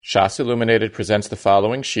Shas Illuminated presents the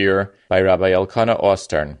following shir by Rabbi Elkanah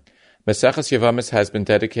Austern. Maseches Yevamos has been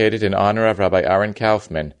dedicated in honor of Rabbi Aaron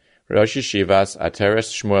Kaufman, Rosh Yeshivas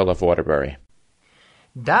Ateres Shmuel of Waterbury.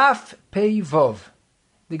 Daf Pei Vov.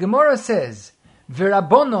 The Gemara says,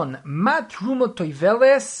 "V'Rabbonon ma trumo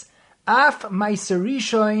toiveles, af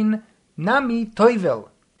maiserishoin nami toivel."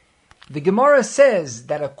 The Gemara says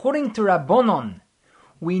that according to Rabbonon,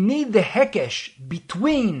 we need the hekesh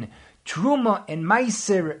between Truma and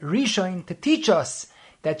Meiser Rishon to teach us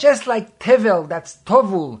that just like Tevel, that's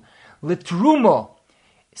Tovul, Litrumo,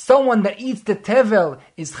 someone that eats the Tevel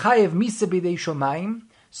is Chayev Misa B'dei Shomayim,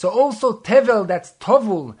 so also Tevel, that's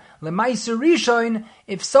Tovul, LeMeiser Rishon,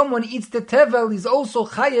 if someone eats the Tevel, is also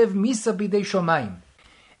Chayev Misa B'dei Shomayim.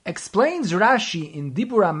 Explains Rashi in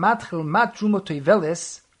Dibura Matchel Mat Trumo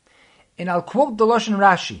Toiveles, and I'll quote the Lashon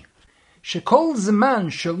Rashi, Shekol Zman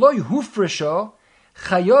Sheloi Hufresho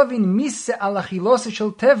Chayovin mise al achilose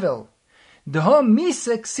shel tevel, deho mise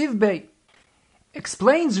ksiv bei.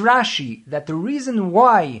 Explains Rashi that the reason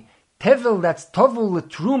why tevel, that's tovul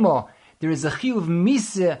letrumo, there is a chiyuv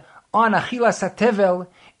mise on achilas tevel,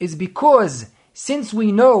 is because since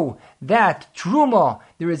we know that truma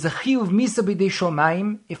there is a chiyuv mise b'dei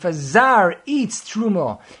shomayim. If a zar eats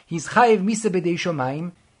truma, he's chayev mise b'dei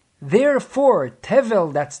shomayim. Therefore,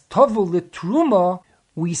 tevel, that's tovul letrumo,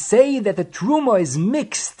 we say that the truma is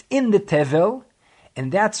mixed in the tevel,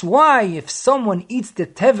 and that's why if someone eats the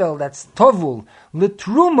tevel, that's tovul,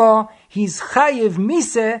 l'truma, he's chayev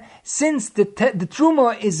mise, since the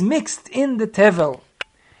truma is mixed in the tevel.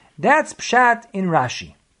 That's pshat in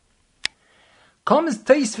Rashi. Comes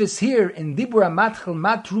Tosfos here in Dibura Matchel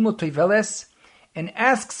Mat Trumo Toiveles and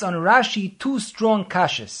asks on Rashi two strong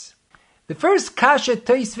kashas. The first kasha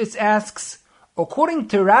Tosfos asks, according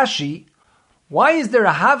to Rashi, why is there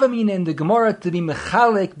a havamina in the Gemara to be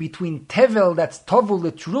mechalek between tevel, that's tovul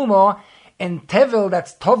letruma, and tevel,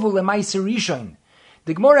 that's tovul lemaiser rishon?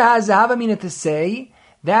 The Gemara has a havamina to say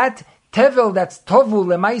that tevel, that's tovul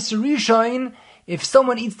lemaiser rishon, if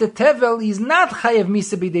someone eats the tevel, he's not chayev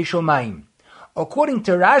misa b'dei shomayim. According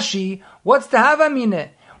to Rashi, what's the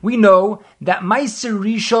havamina? We know that maiser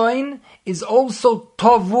rishon is also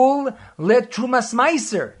tovul letrumas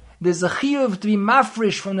maiser. There's a chiyuv to be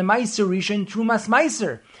mafresh from the Meiser Rishon, Trumas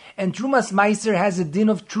Meiser. And Trumas Meiser has a din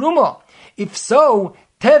of Truma. If so,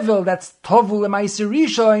 Tevel, that's Tovul Meiser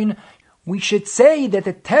Rishon, we should say that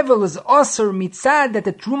the Tevel is Osir Mitzad, that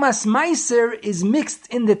the Trumas Meiser is mixed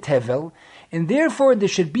in the Tevel, and therefore there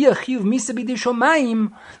should be a chiyuv Misa B'dei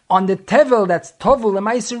Shomayim on the Tevel, that's Tovul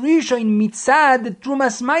Meiser Rishon, Mitzad, the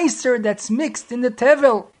Trumas Meiser that's mixed in the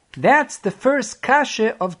Tevel. That's the first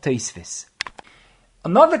kasha of Tosfos.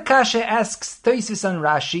 Another kasha asks Tosfos on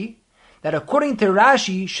Rashi, that according to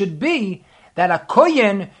Rashi should be that a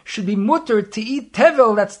kohen should be mutter to eat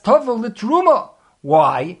tevel, that's tovel l'truma.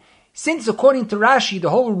 Why? Since according to Rashi, the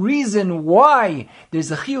whole reason why there's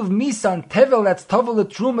a chiyuv misa on tevel, that's tovel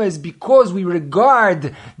l'truma, is because we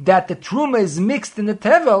regard that the truma is mixed in the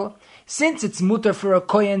tevel. Since it's mutter for a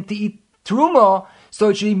kohen to eat truma, so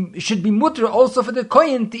it should be mutter also for the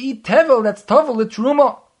kohen to eat tevel, that's tovel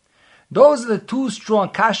l'truma. Those are the two strong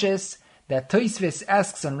kashas that Tosfos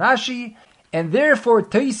asks on Rashi, and therefore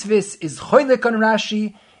Tosfos is choilek on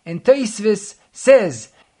Rashi, and Tosfos says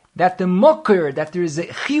that the mocker, that there is a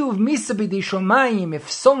chiyuv misa b'dei shomayim,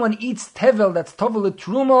 if someone eats tevel, that's tovel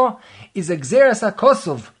l'truma, is a gzeras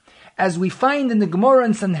hakosov, as we find in the Gemara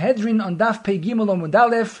in Sanhedrin on Daf Pei Gimel Amud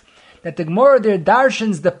Aleph, that the Gemara there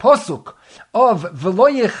darshans the posuk of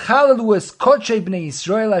v'lo yechalalu es kodshei bnei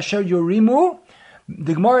Yisrael asher yorimu.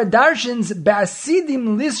 The Gemara darshans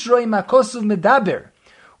ba'asidim lisroi makosuv medaber,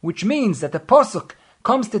 which means that the posuk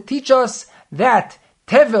comes to teach us that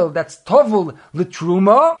tevel, that's tovul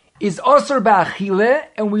l'truma, is osur ba'achile,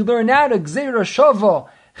 and we learn out a gzeira shova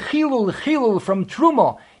chilul from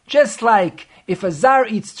truma, just like if a zar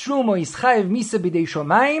eats truma is chayev misa b'dei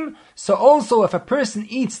shomayim, so also if a person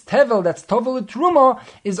eats tevel, that's tovul l'truma,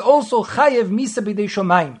 is also chayev misa b'dei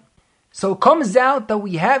shomayim. So it comes out that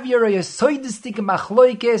we have here a yasoidistic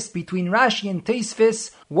machloikes between Rashi and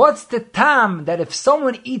Tosfos. What's the tam that if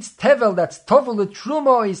someone eats tevel, that's tovul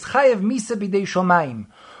l'truma, is chayev misa b'dei shomayim?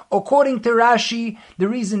 According to Rashi, the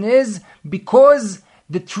reason is because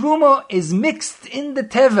the truma is mixed in the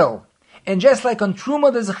tevel. And just like on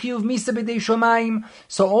truma there's a chiyuv misa b'dei shomayim,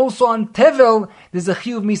 so also on tevel there's a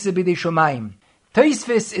chiyuv misa b'dei shomayim.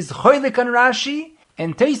 Tosfos is choilek on Rashi,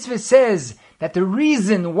 and Tosfos says that the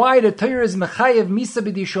reason why the Torah is mechayev misa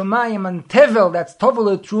b'dei shomayim and tevel, that's tovul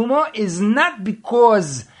l'truma, is not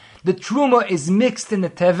because the truma is mixed in the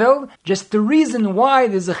tevel. Just the reason why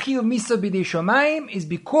there's a chiyuv misa b'dei shomayim is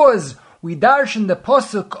because we darshan the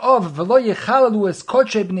posuk of V'lo yechalalu es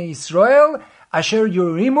kodshe bnei Yisrael asher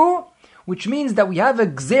yurimu, which means that we have a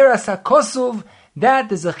gzeras hakosuv,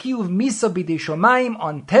 that is a chiyuv misa b'dei shomayim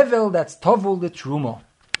on tevel, that's tovul the trumo.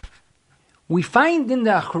 We find in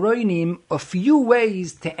the Achronim a few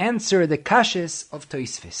ways to answer the kashas of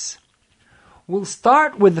Tosfos. We'll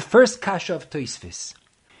start with the first kasha of Tosfos.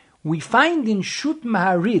 We find in Shut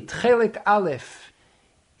Maharit Chelek Aleph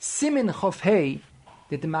Simin Chof Hei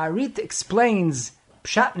that the Maharit explains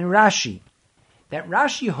Pshat in Rashi, that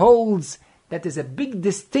Rashi holds that there's a big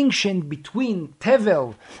distinction between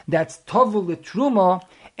Tevel, that's Tovul L'Truma,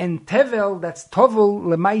 and Tevel, that's Tovul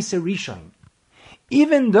L'Maiser Rishon.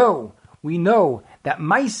 Even though we know that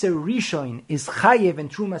Maiser Rishon is Chayev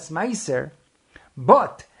and Trumas Maiser,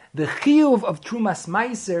 but the Chiyuv of Trumas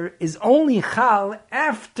Maiser is only Chal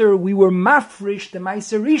after we were Mafrish the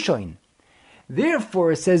Maiser Rishon.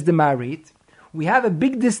 Therefore, says the Marit, we have a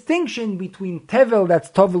big distinction between Tevel,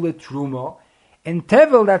 that's Tovul L'Truma, and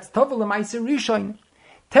Tevel, that's Tovul L'Maiser Rishon.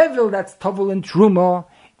 Tevel, that's Tovul and Truma,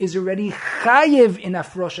 is already Chayev in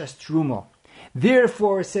Afroshas Truma.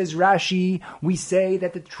 Therefore, says Rashi, we say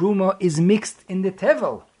that the Truma is mixed in the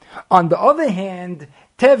Tevel. On the other hand,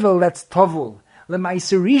 Tevel, that's Tovul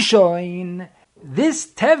L'Maiser Rishon, this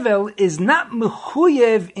Tevel is not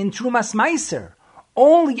Mechuyev in Trumas Maiser.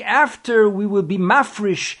 Only after we will be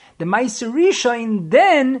Mafrish the Maiser Rishon,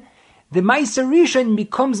 then the Maiser Rishon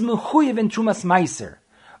becomes Mechuyev in Trumas Maiser.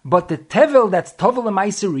 But the Tevel, that's Tovul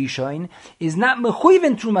L'Maiser Rishon, is not Mechuyev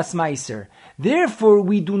in Trumas Maiser. Therefore,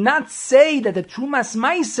 we do not say that the Trumas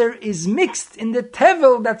Maiser is mixed in the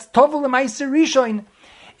Tevel, that's Tovul L'Maiser Rishon.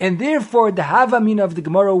 And therefore, the Havamin of the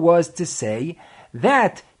Gemara was to say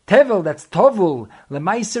that Tevel, that's Tovul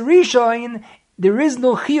L'Maiser Rishon, there is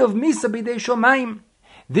no Chiyuv Misa B'dei Shomayim.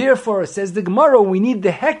 Therefore, says the Gemara, we need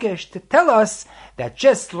the Hekesh to tell us that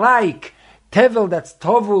just like Tevel, that's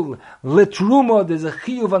Tovul L'Truma, there's a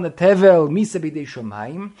Chiyuv on the Tevel Misa B'dei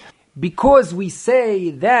Shomayim, because we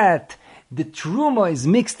say that the Truma is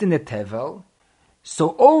mixed in the Tevel, so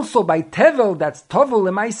also by Tevel, that's Tovul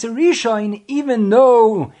L'Maiser Rishon, even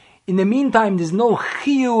though in the meantime there's no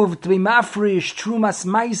Chiyuv to be Mafrish Trumas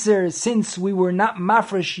Maiser, since we were not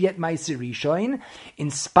Mafrish yet Maiser Rishon,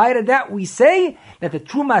 in spite of that we say that the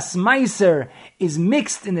Trumas Maiser is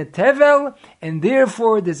mixed in the Tevel, and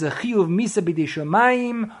therefore there's a Chiyuv Misa B'dei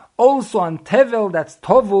Shomayim also on Tevel, that's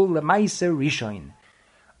Tovul L'Maiser Rishon.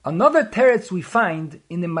 Another teretz we find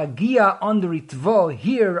in the Magia on the Ritvo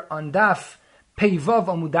here on Daf Peivav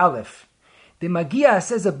Amud Aleph. The Magia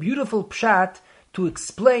says a beautiful pshat to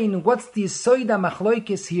explain what's the Soida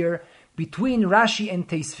Machloikis here between Rashi and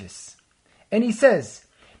Tosfos. And he says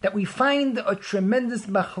that we find a tremendous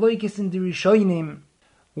Machloikis in the Rishonim.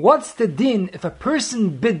 What's the din if a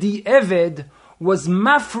person B'di Eved was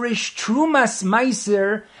Mafrish Trumas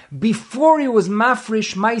Maiser before he was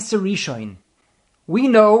Mafrish Maiser Rishon? We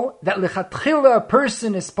know that lechatchila a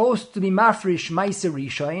person is supposed to be mafrish Maiser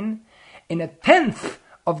Rishon. In a tenth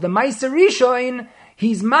of the Maiser Rishon,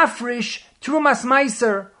 he's mafrish Trumas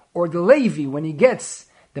Maiser, or the Levi, when he gets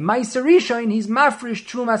the Maiser Rishon, he's mafrish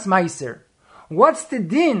Trumas Maiser. What's the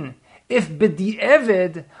din if B'di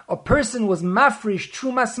Eved, a person was mafrish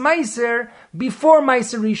Trumas Maiser before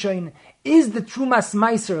Maiser Rishon? Is the Trumas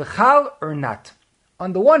Maiser chal or not?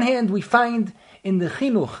 On the one hand, we find in the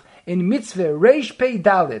Chinuch, in Mitzvah Reish Pei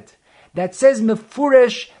Dalet, that says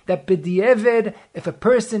Mefuresh that B'di Eved, if a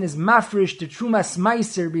person is mafrish the Trumas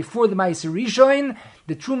Maiser before the Maiser Rishon,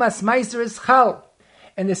 the Trumas Maiser is chal.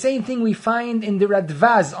 And the same thing we find in the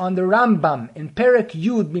Radvaz on the Rambam in Perek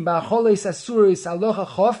Yud Miba'choles Asuris Aloha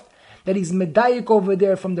Chof, that he's medayik over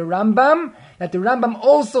there from the Rambam, that the Rambam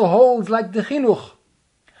also holds like the Chinuch.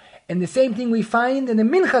 And the same thing we find in the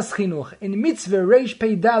Minchas Chinuch, in Mitzvah Reish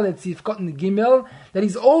Pei Dalet Sifkot Gimel, that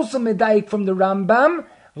he's also medayik from the Rambam,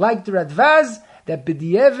 like the Radvaz, that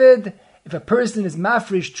B'di Eved, if a person is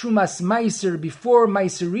mafrish Trumas Maiser before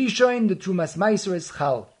Maiser Rishon, the Trumas Maiser is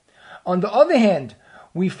chal. On the other hand,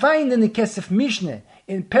 we find in the Kesef Mishneh,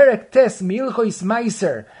 in Perek Tes Milchois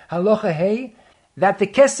Maiser, Halacha Hey, that the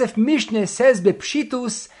Kesef Mishneh says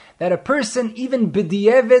Bepshitus, that a person, even B'di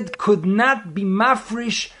Eved, could not be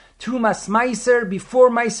mafrish Trumas Maiser before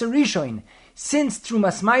Maiser Rishon, since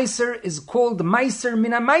Trumas Maiser is called Maiser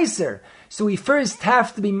Mina Maiser. So we first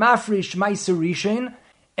have to be Mafrish Maiser Rishon,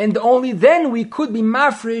 and only then we could be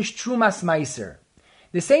Mafrish Trumas Maiser.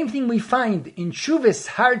 The same thing we find in Shuves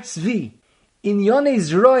Har Tzvi, in Yonei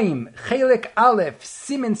Zroim, Chelek Aleph,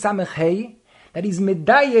 Simen Samech Hei, that is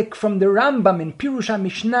medayek from the Rambam in Pirusha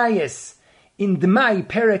Mishnayes, in Dmai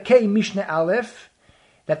Perekei Mishneh Aleph,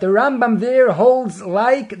 that the Rambam there holds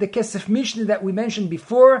like the Kesef Mishnah that we mentioned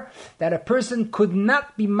before, that a person could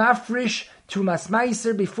not be mafrish Trumas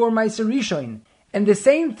Meiser before Meiser Rishon. And the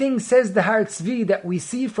same thing says the Har Tzvi that we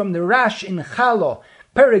see from the Rash in Chalo,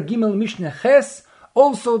 Perek Gimel Mishnah Ches,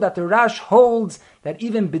 also that the Rash holds that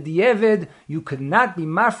even B'di'eved you could not be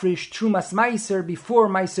mafrish Trumas Meiser before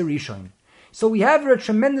Meiser Rishon. So we have a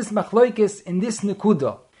tremendous machloikis in this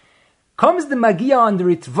nekuda. Comes the Magia on the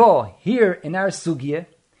Ritvo here in our Sugya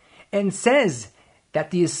and says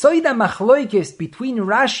that the Yesoida machloikis between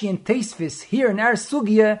Rashi and Tosfos here in our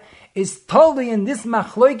Sugya is totally in this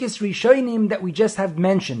machloikis Rishonim that we just have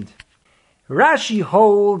mentioned. Rashi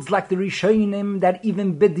holds like the Rishonim that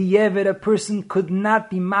even B'di'eved a person could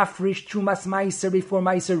not be mafrish Trumas Meiser before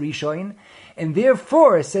Meiser Rishon, and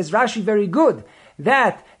therefore, says Rashi very good,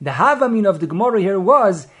 that the Havamin of the Gemara here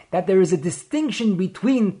was that there is a distinction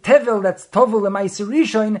between Tevel that's Tovel Meiser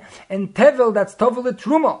Rishon and Tevel that's Tovel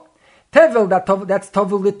Truma. Tevel that's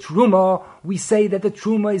Tovel Truma, we say that the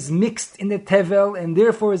Truma is mixed in the Tevel, and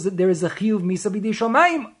therefore there is a Chiyuv Misa B'dei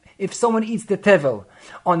Shomayim if someone eats the Tevel.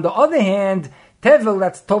 On the other hand, Tevel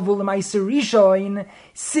that's Tovel Meiser Rishon,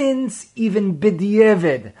 since even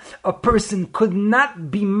B'di'eved a person could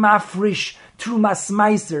not be mafrish Trumas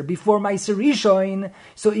Meiser before Meiser Rishon.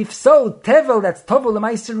 So if so, Tevel that's Tovel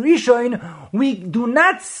Meiser Rishon, we do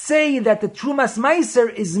not say that the Trumas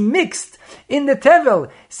Meiser is mixed in the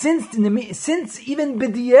Tevel, since even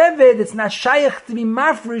B'di'eved it's not shaykh to be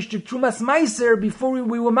mafrish to Trumas Meiser before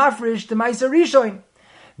we were mafrish to Meiser Rishon.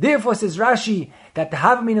 Therefore, says Rashi, that the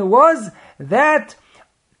Havamina was that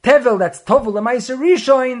Tevel that's Tovel Meiser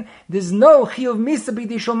Rishon, there's no Chiyuv Misa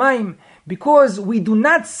B'dei Shomayim, because we do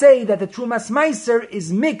not say that the Trumas Meiser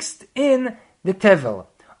is mixed in the Tevel.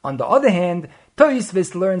 On the other hand,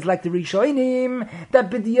 Tosfos learns like the Rishonim that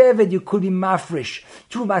B'di'eved you could be mafrish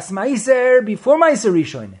Trumas Meiser before Meiser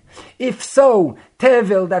Rishon. If so,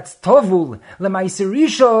 Tevel that's Tovul LeMeiser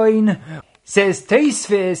Rishon, says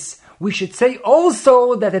Tosfos, we should say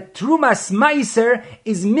also that the Trumas Meiser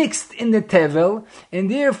is mixed in the Tevel, and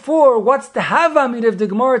therefore, what's the Havamid of the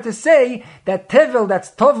Gemara to say that Tevel that's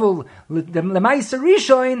Tovul LeMeiser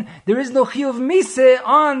Rishon, there is no Chiyuv Mise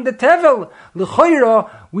on the Tevel. L'choira,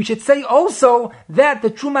 we should say also that the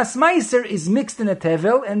Trumas Meiser is mixed in the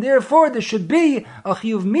Tevel, and therefore there should be a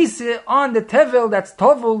Chiyuv Mise on the Tevel that's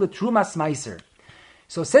Tovul the Trumas Meiser.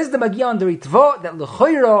 So says the Magia on the Ritvo that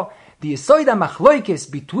L'choira, the Yesoida Machloikis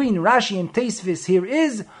between Rashi and Tosfos here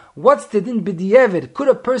is, what's the din B'di'eved? Could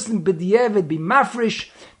a person B'di'eved be mafrish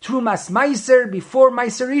Trumas Meiser before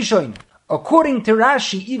Meiser Rishon? According to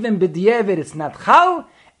Rashi, even B'di'eved it's not Chal,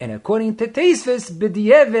 and according to Tosfos,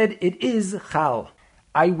 B'di'eved it is Chal.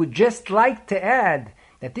 I would just like to add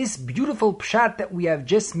that this beautiful pshat that we have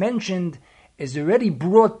just mentioned is already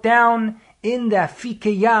brought down in the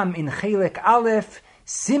Afikei Yam in Chelek Aleph,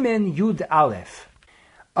 Simen Yud Aleph.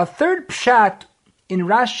 A third pshat in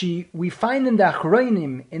Rashi we find in the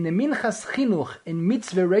Achronim, in the Minchas Chinuch, in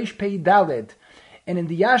Mitzvah Reish Pei Daled, and in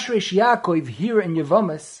the Yashresh Yaakov here in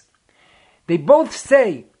Yevamos. They both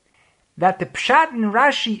say that the pshat in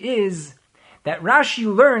Rashi is that Rashi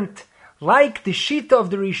learnt, like the Shita of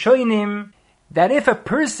the Rishonim, that if a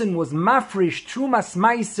person was mafrish Trumas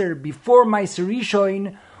Meiser before Meiser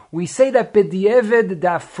Rishon, we say that B'di'eved the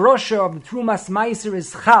afrosha of the Trumas Meiser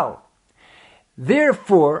is Chal.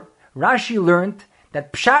 Therefore, Rashi learnt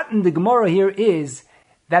that pshat in the Gemara here is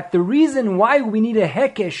that the reason why we need a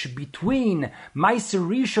hekesh between Meiser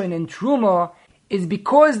Rishon and Truma is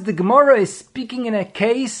because the Gemara is speaking in a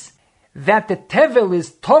case that the Tevel is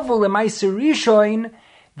Tovel and Meiser Rishon.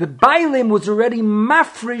 The Bailim was already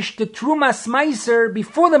mafrish the Trumas Meiser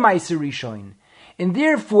before the Meiser Rishon. And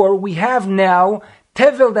therefore, we have now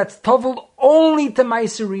Tevel that's Tovel only to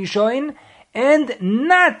Meiser Rishon and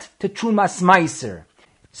not to Trumas Meiser.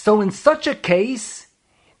 So in such a case,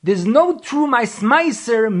 there's no Trumas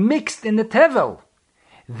Meiser mixed in the Tevel.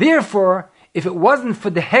 Therefore, if it wasn't for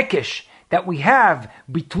the Hekesh that we have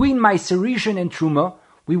between Meiser Rishon and Truma,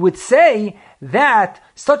 we would say that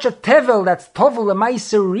such a Tevel that's Tovel and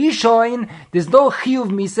Meiser Rishon, there's no Chiyuv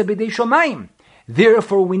Misa B'dei Shomayim.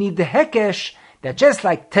 Therefore, we need the Hekesh that just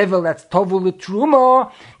like Tevel that's Tovul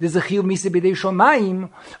Truma, there's a Chiyuv Misa B'dei Shomayim.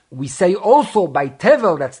 We say also by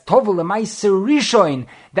Tevel that's Tovul Meiser Rishon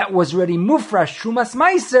that was already Mufrash Trumas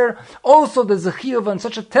Meiser, also there's a Chiyuv on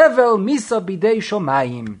such a Tevel Misa B'dei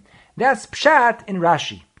Shomayim. That's Pshat in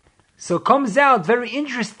Rashi. So it comes out very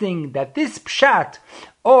interesting that this Pshat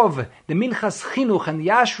of the Minchas Chinuch and the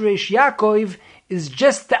Yashresh Yaakov is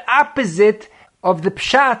just the opposite of the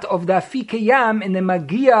pshat of the Afikei Yam and the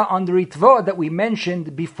Magia on the Ritva that we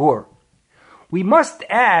mentioned before. We must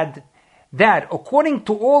add that according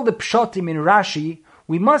to all the pshatim in Rashi,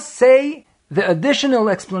 we must say the additional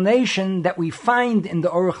explanation that we find in the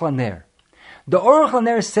Aruch LaNer. The Aruch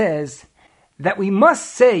LaNer says that we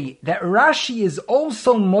must say that Rashi is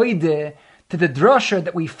also moide to the drasha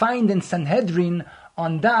that we find in Sanhedrin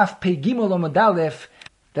on Daf Pei Gimel Amud Aleph,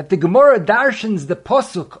 that the Gemara darshans the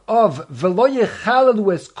posuk of V'lo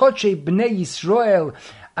yechalalu es kodshe bnei Yisrael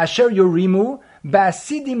asher yorimu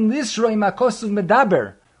ba'asidim lisroi makosuv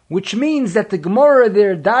medaber, which means that the Gemara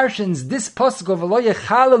there darshans this posuk of V'lo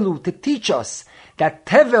yechalalu to teach us that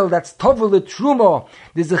tevel, that's tovel etrumo,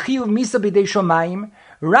 there's a chiyuv misa b'dei shomayim.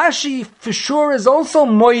 Rashi for sure is also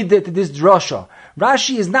moide to this drasha.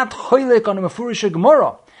 Rashi is not choylek on a mefurish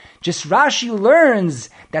Gemara. Just Rashi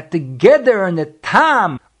learns that the geder and the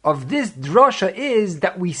tam of this drasha is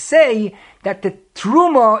that we say that the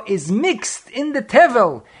truma is mixed in the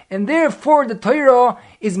tevel, and therefore the Torah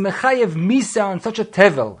is mechayev misa on such a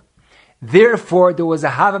tevel. Therefore, there was a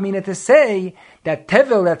havamina to say that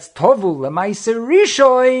tevel, that's tovul l'maiser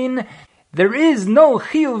rishoin, there is no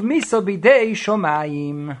chiyuv misa b'dei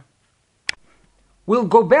shomayim. We'll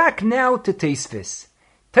go back now to Tosfos.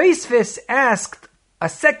 Tosfos asked a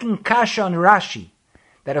second kasha on Rashi,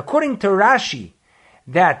 that according to Rashi,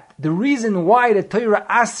 that the reason why the Torah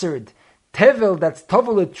asered tevel, that's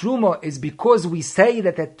tovel truma, is because we say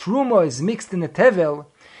that the truma is mixed in the tevel.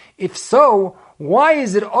 If so, why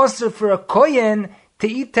is it aser for a kohen to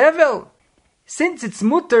eat tevel? Since it's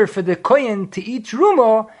mutter for the kohen to eat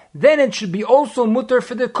truma, then it should be also mutter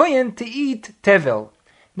for the kohen to eat tevel.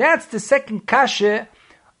 That's the second kasha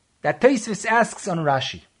that Tosfos asks on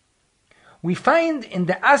Rashi. We find in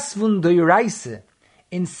the Asvun Doiraise,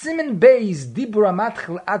 in Simen Bey's Dibura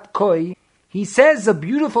Matchel Ad Koi, he says a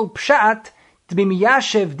beautiful pshat to be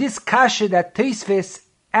miyashev this kasha that Tosfos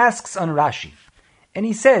asks on Rashi. And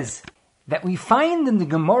he says that we find in the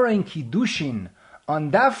Gemara in Kiddushin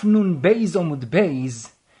on Daf Nun Beis Omud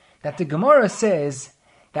Beis that the Gemara says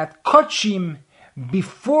that Kotshim,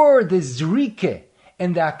 before the Zrike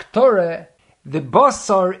and the Aktorah, the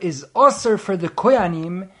Basar is Osir for the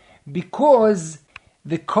Koyanim because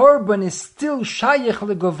the Korban is still Shayech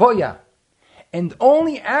Legovoya. And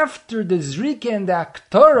only after the Zrike and the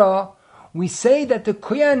Aktorah, we say that the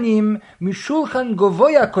Koyanim Mishulchan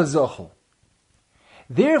Govoya Kozochu.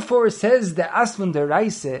 Therefore, says the Asvun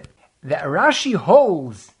Deraise, that Rashi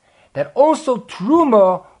holds that also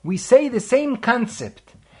Truma, we say the same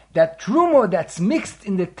concept, that Truma that's mixed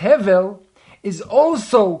in the Tevel is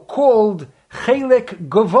also called Chelek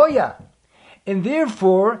Govoya. And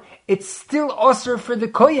therefore, it's still osir for the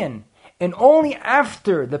kohen. And only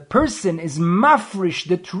after the person is mafrish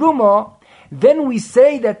the truma, then we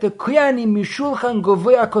say that the koyanim mishulchan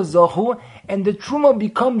govoya kozochu, and the truma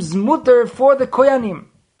becomes mutter for the koyanim.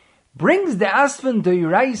 Brings the Asvun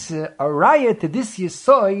Doiraise a raya to this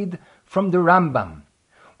yesoid from the Rambam.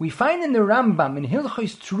 We find in the Rambam, in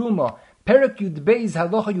Hilchos Truma, Perek Yud Beis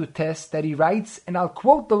Halacha Yutes, that he writes, and I'll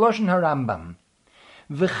quote the Lashon HaRambam,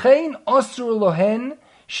 V'chein osur lohen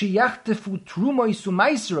sheyachtefu trumois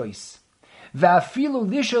umaisrois ve'afilu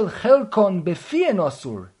lishel chelkon befien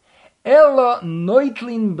osur ela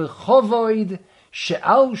noitlin bechovoid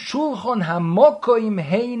she'al shulchon hamokoim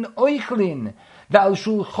hein oichlin ve'al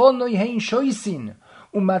shulchonoi hein shoisin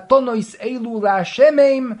umatonois elu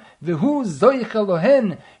la'ashemeim ve'hu zoich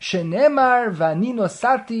lohen shenemar v'ani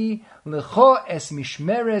nosati lecho es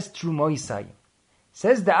mishmeres trumoisai.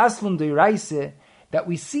 Says the Asvun Doiraise that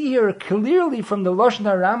we see here clearly from the Lashon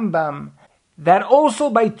HaRambam that also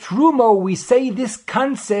by Trumo we say this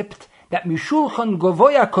concept that Mishulchan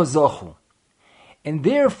Govoya Kozochu. And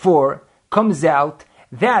therefore comes out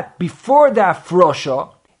that before the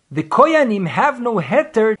Afrosha, the Koyanim have no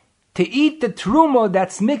heter to eat the Trumo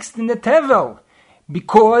that's mixed in the Tevel,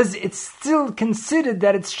 because it's still considered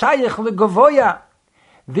that it's Shayach LeGovoya.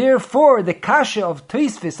 Therefore the Kasha of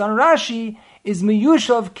Tosfos on Rashi is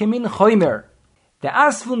Miyushav Kemin Choymer. The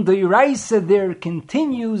Asvun Doiraise there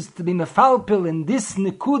continues to be mefalpil in this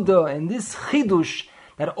nekuda, in this chidush,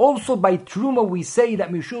 that also by Truma we say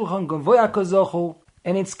that Mishulchan Govoya Kozochu,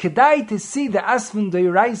 and it's kedai to see the Asvun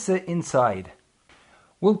Doiraise inside.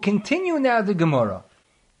 We'll continue now the Gemara.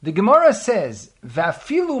 The Gemara says,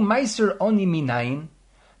 Va'afilu meiser oni minayin,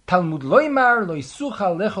 Talmud loymar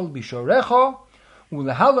loisucha lechol bishorecho,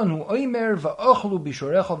 ulehalon hu oimer va'ochlu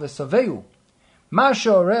bishorecho v'saveu. Ma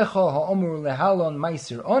shorecho ha'omur lehalon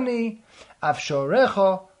meiser oni, av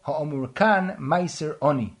shorecho ha'omur kan meiser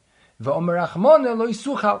oni. Va'omer achmone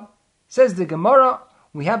loisuchal. Says the Gemara,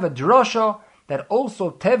 we have a drosha that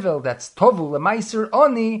also tevel, that's tovu lemeiser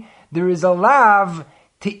oni, there is a lav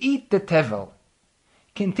to eat the tevel.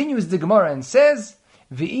 Continues the Gemara and says,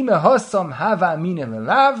 Ve'ime hosom hava amine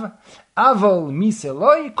lelav, avol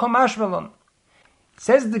miseloi komashvelon.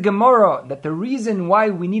 Says the Gemara that the reason why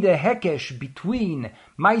we need a hekesh between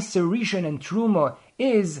Meiser Rishon and Truma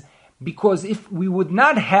is because if we would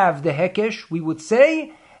not have the hekesh, we would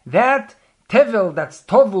say that tevel that's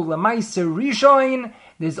tovul Meiser Rishon,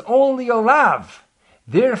 there's only a lav.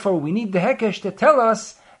 Therefore, we need the hekesh to tell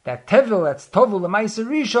us that tevel that's tovul Meiser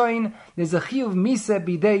Rishon, there's a chiyuv misa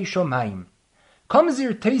bidei shomayim. Comes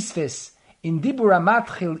here Teisves in Dibur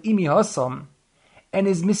Amatchil imi hosom and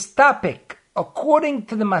is mistapik according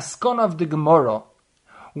to the maskon of the Gemara.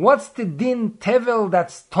 What's the din tevel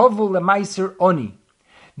that's tovul lemaiser oni?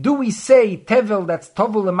 Do we say tevel that's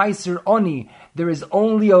tovul lemaiser oni, there is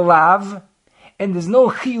only a lav, and there's no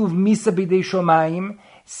chiyuv misa bidei shomayim,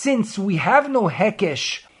 since we have no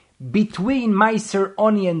hekesh between maiser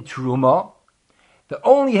oni and truma? The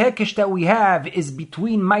only hekesh that we have is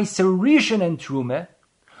between maiser rishon and truma.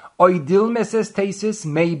 Oidilme says Tesis,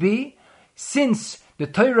 maybe, since the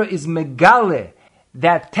Torah is megale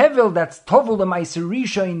that tevel that's tovul lemaiser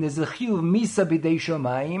rishon is a chiyuv misa b'dei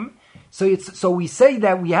shomayim. So we say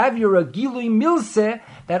that we have your a gilui milse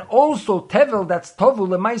that also tevel that's tovul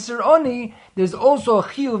lemaiser oni, there's also a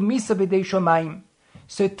chiyuv misa b'dei shomayim.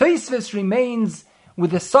 So Tosfos remains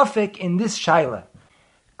with a suffix in this shaila.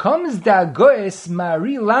 Comes the Goes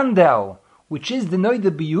Mari Landau, which is the Noida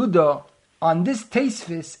Biyuda, on this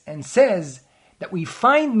Tosfos and says that we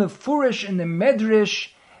find mefurish in the Medrash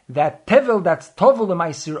that tevel that's tovul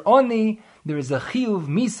lemaiser oni, there is a chiyuv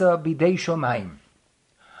misa b'dei shomayim.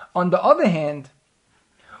 On the other hand,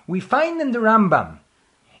 we find in the Rambam,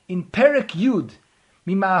 in Perek Yud,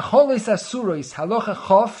 Mima'acholis Asurois Halocha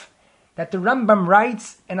Chof, that the Rambam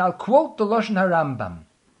writes, and I'll quote the Lashon HaRambam,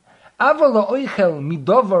 Aval ha'oichel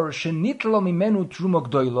midover shenitlo mimenu trumo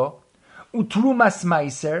gdoilo, utrumas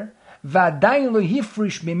meiser, va'adayin lo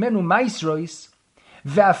hifrish mimenu meisrois,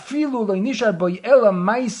 ve'afilu lo nishar boi ela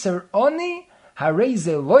meiser oni, harei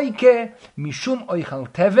ze loike mishum oichel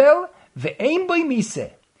tevel, ve'ein boi mise,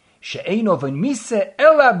 she'ein oven mise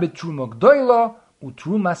ela betrumo gdoilo,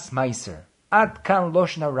 utrumas meiser. Ad kan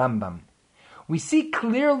Lashon HaRambam. We see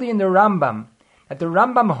clearly in the Rambam that the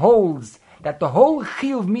Rambam holds that the whole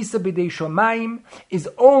chiyuv misa b'dei shomayim is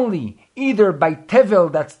only either by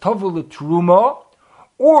tevel that's tovul l'trumo,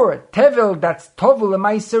 or tevel that's tovul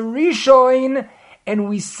l'maiser rishon, and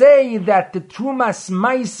we say that the trumas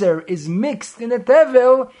maiser is mixed in a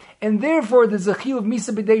tevel, and therefore there's a chiyuv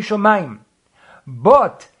misa b'dei shomayim.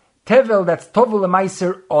 But tevel that's tovul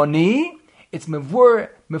l'maiser oni, it's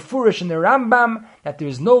mefurish in the Rambam that there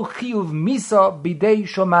is no chiyuv misa b'dei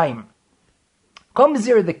shomayim. Comes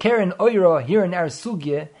here the Keren Oira here in our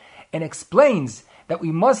Sugya and explains that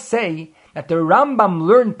we must say that the Rambam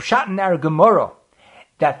learned Pshat in our Gemara,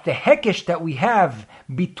 that the hekesh that we have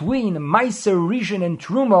between Meiser Rishon and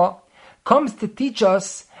Truma comes to teach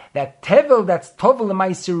us that tevel that's tovul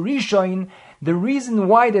Meiser Rishon, the reason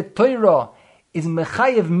why the Torah is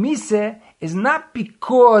mechayev mise is not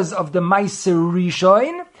because of the Meiser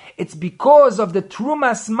Rishon, it's because of the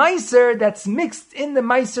Trumas Meiser that's mixed in the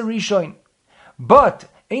Meiser Rishon. But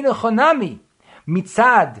Eino Chonami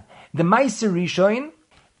mitzad the Meiser Rishon,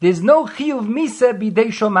 there's no chiyuv misa b'dei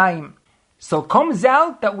shomayim. So comes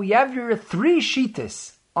out that we have here three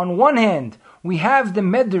shitas. On one hand, we have the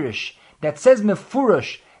Medrash that says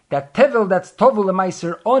mefurish that tevel that's tovul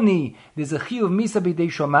lemaiser oni, there's a chiyuv misa b'dei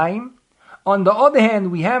shomayim. On the other hand,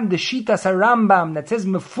 we have the shitas HaRambam that says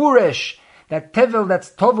mefurish that tevel that's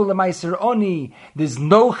tovul lemaiser oni, there's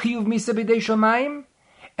no chiyuv misa b'dei shomayim.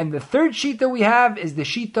 And the third shita we have is the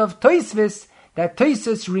shita of Tosfos, that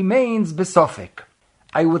Tosfos remains besofik.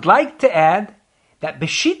 I would like to add that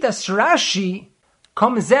Beshitas Rashi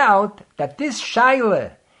comes out that this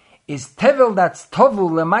shaila is tevel that's tovul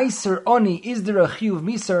lemaiser oni, is there a chiyuv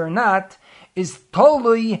misa or not, is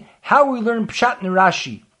totally how we learn Pshat in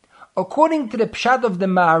Rashi. According to the Pshat of the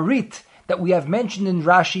Ma'arit that we have mentioned in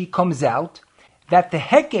Rashi, comes out that the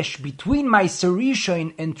hekesh between Meiser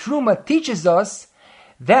Rishon and Truma teaches us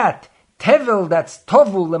that tevel that's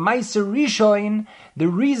tovul lemaiser rishon, the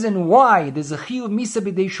reason why there's a chiyuv misa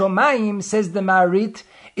b'dei shomayim, says the Ma'arit,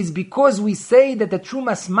 is because we say that the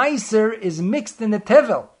trumas maiser is mixed in the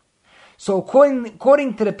tevel. So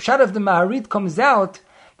according to the pshat of the Ma'arit, comes out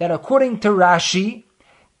that according to Rashi,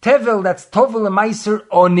 tevel that's tovul lemaiser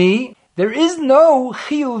oni, there is no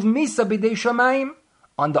chiyuv misa b'dei shomayim.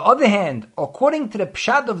 On the other hand, according to the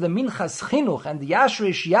pshat of the Minchas Chinuch and the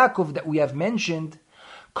Yashresh Yaakov that we have mentioned,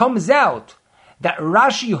 comes out that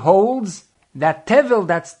Rashi holds that tevel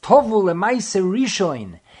that's tovul lemaiser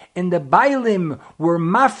rishon, and the Bailim were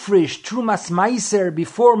mafrish trumas maiser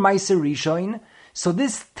before maiser rishon. So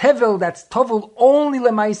this tevel that's tovel only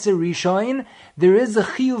lemaiser rishon, there is a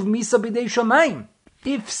chiyuv misa b'dei shomayim.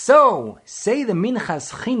 If so, say the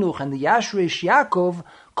Minchas Chinuch and the Yashresh Yaakov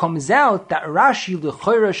comes out that Rashi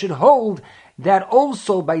l'choira should hold that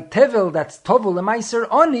also by tevel that's tovel lemaiser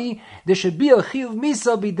oni, there should be a chiyuv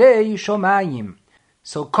misa b'dei shomayim.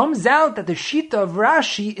 So comes out that the shita of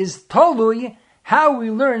Rashi is tolui how we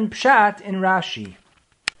learn pshat in Rashi.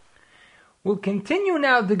 We'll continue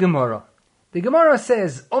now the Gemara. The Gemara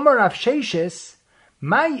says, Omar Rav Sheishes,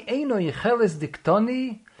 Mai eino yecheles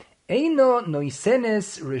diktoni, eino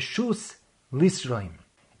noisenes reshus lisroim.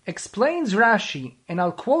 Explains Rashi, and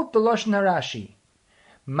I'll quote the Lashon HaRashi.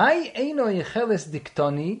 Mai eino yecheles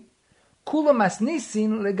diktoni, kula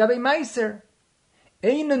masnisin legabe meiser.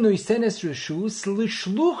 Eino noisenes reshus,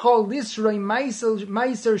 lishlucho lisroim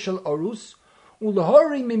meiser shel orus,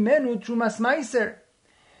 ulhori mimenu trumas meiser.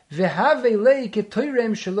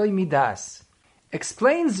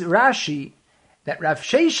 Explains Rashi that Rav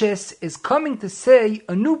Sheishes is coming to say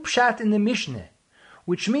a new pshat in the Mishnah,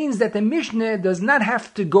 which means that the Mishnah does not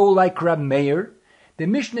have to go like Rab Meir. The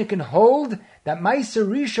Mishnah can hold that Meiser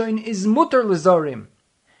Rishon is mutter lezorim.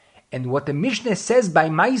 And what the Mishnah says by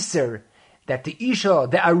Meiser, that the Isha,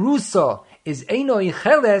 the Arusa, is Eino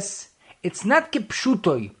Icheles, it's not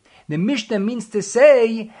kipshutoi. The Mishnah means to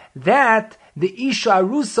say that the Isha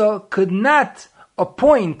Arusa could not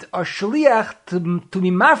appoint a shliach to be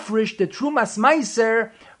mafresh the Trumas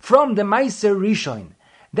Meiser from the Meiser Rishon.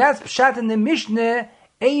 That's pshat in the Mishnah,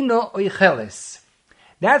 Eino Oicheles.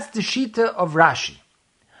 That's the shita of Rashi.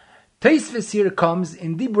 Tosfos here comes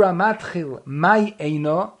in Dibra Matchil Mai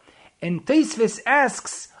Eino, and Tosfos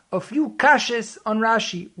asks a few kashes on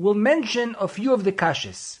Rashi. We'll mention a few of the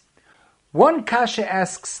kashes. One kasha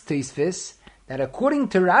asks Tosfos that according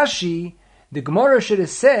to Rashi, the Gemara should have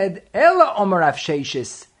said, Ela Omer Rav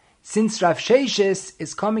Sheishes, since Rav Sheishes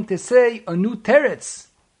is coming to say a new teretz.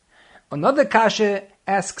 Another kasha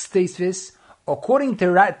asks Tosfos, according to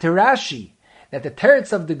Rashi, that the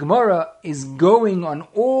teretz of the Gemara is going on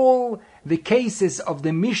all the cases of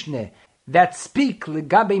the Mishnah that speak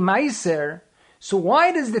legabe meiser. So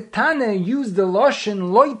why does the Tana use the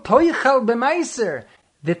lashon loy toichal b'meiser?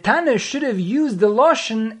 The Tana should have used the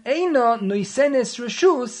lashon eino noisenes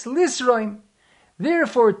reshus lisroim.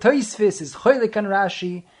 Therefore, Tosfos is choilek on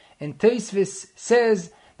Rashi, and Tosfos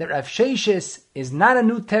says that Rav Sheishes is not a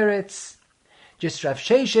new teretz. Just Rav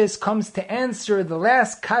Sheishes comes to answer the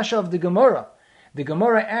last kasha of the Gemara. The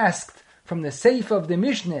Gemara asked from the seif of the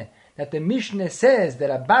Mishnah that the Mishnah says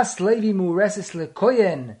that Abbas Levi mureses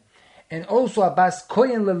lekoyen, and also Abbas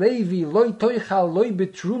koyen lelevi loy toichal loy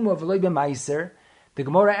betruma v'loy b'meiser. The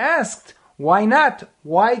Gemara asked, why not?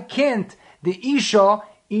 Why can't the Isha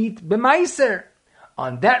eat b'meiser?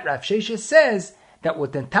 On that, Rav Sheishes says that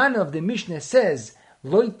what the Tana of the Mishnah says,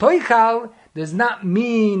 loy toichal, does not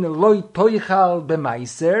mean loy toichal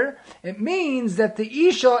b'meiser. It means that the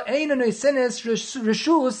Isha eino noisenes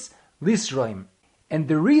reshus lisroim. And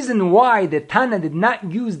the reason why the Tana did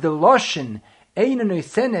not use the lashon eino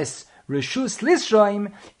noisenes reshus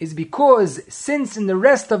lisroim is because since in the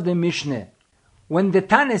rest of the Mishnah, when the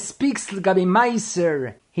Tana speaks l'gabe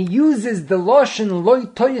meiser, he uses the lashon loy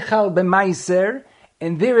toichal b'meiser,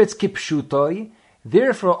 and there it's kipshutoi.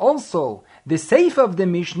 Therefore also, the seif of the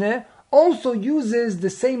Mishnah also uses the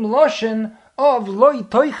same lashon of loy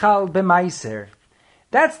toichal b'meiser.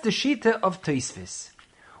 That's the shita of Tosfos.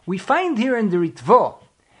 We find here in the Ritva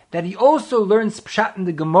that he also learns pshat in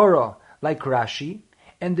the Gemara like Rashi,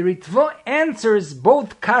 and the Ritva answers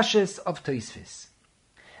both kashas of Tosfos.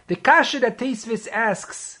 The kasha that Tosfos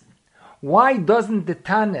asks, why doesn't the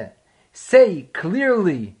Tana say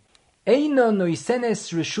clearly Eino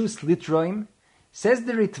noisenes reshus litroim? Says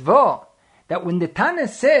the Ritva that when the Tana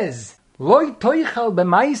says loy toichal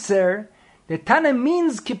b'meiser, the Tana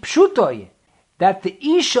means kipshutoi, that the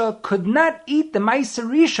Isha could not eat the meiser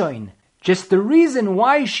rishon. Just the reason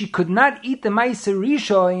why she could not eat the meiser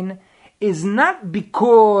rishon is not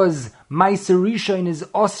because meiser rishon is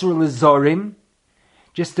osur lezorim.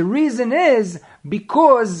 Just the reason is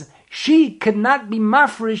because she could not be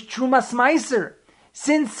mafresh trumas meiser.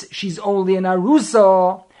 Since she's only an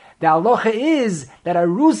arusa, the halacha is that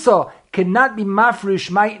arusa cannot be mafresh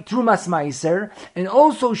trumas meiser, and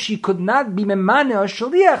also she could not be memane or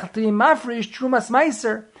shaliach to be mafresh trumas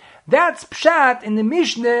meiser. That's pshat in the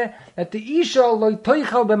Mishnah that the isha loy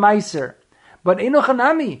toichal b'meiser. But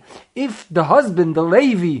enochanami, if the husband, the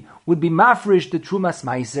Levi, would be mafresh the trumas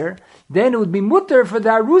meiser, then it would be mutter for the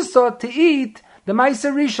arusa to eat the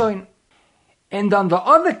meiser rishon. And on the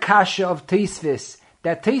other kasha of Tosfos,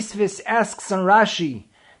 that Tosfos asks on Rashi,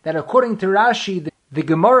 that according to Rashi, the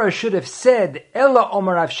Gemara should have said, Ella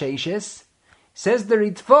Omer Rav Sheishes. Says the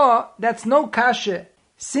Ritva, that's no kasha.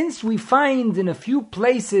 Since we find in a few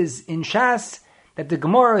places in Shas that the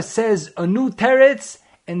Gemara says a new teretz,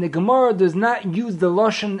 and the Gemara does not use the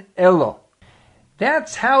Lashon Elo.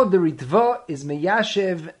 That's how the Ritva is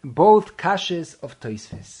meyashev both kashas of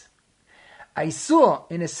Tosfos. I saw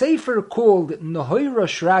in a sefer called Nohoira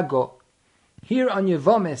Shrago, here on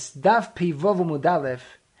Yevamos, Daf Pei Vav Amud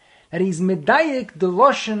Aleph, that he's medayik the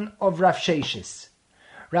Lashon of Rav Sheishes.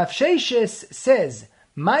 Rav Sheishes says,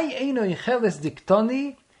 Mai eino icheles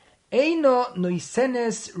diktoni, eino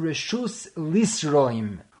noisenes reshus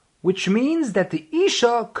lisroim, which means that the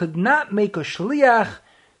Isha could not make a shliach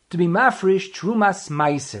to be mafrish trumas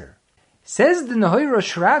meiser. Says the Nohoira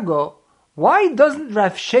Shrago, why doesn't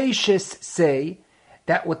Rav Sheishes say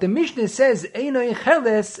that what the Mishnah says, eino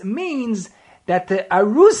icheles, means that the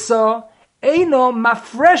arusa eino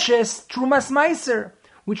mafreshes trumas meiser,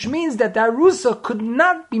 which means that the arusa could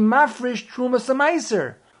not be mafresh trumas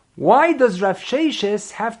meiser. Why does Rav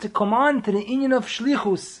Sheishes have to come on to the inyan of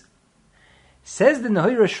shlichus? Says the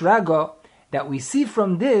Nohoira Shrago that we see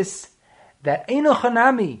from this that eino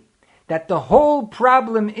chanami, that the whole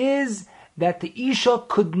problem is that the Isha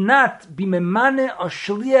could not be memane or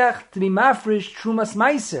shliach to be mafresh trumas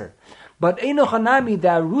meiser. But eino chanami, the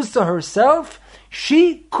arusa herself,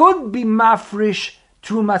 she could be mafresh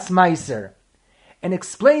trumas meiser. And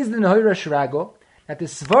explains the Nohoira Shrago that the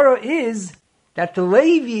svara is that the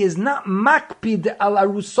Levi is not makpid al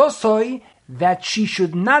arusosoi, that she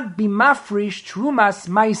should not be mafresh trumas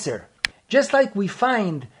meiser. Just like we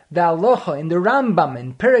find the halacha in the Rambam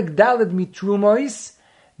in Perek Daled Mitrumois,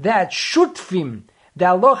 that shutfim, the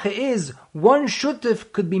halacha is one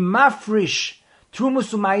shutef could be mafresh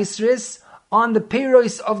trumus umaisris on the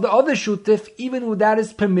peiros of the other shutef, even without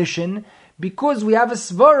his permission, because we have a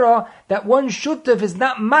svara that one shutef is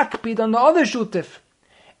not makpid on the other shutef.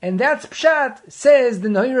 And that's pshat, says the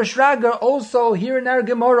Nohoira Shrago also here in our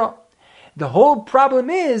Gemara. The whole problem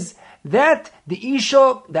is that the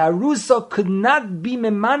Isha, the Arusa, could not be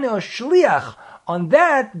memane or shliach. On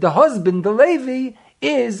that, the husband, the Levi,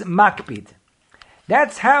 is makpid.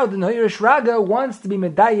 That's how the Nohoira Shrago wants to be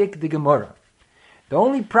medayik the Gemara. The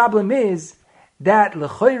only problem is that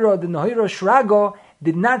l'choira, the Nohoira Shrago,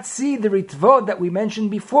 did not see the Ritva that we mentioned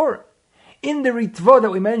before. In the Ritva that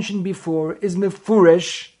we mentioned before is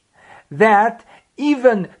mefurish that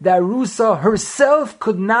even the Arusa herself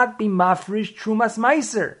could not be mafrish trumas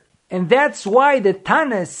meiser. And that's why the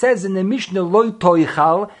Tana says in the Mishnah loy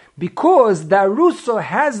toichal, because the Arusa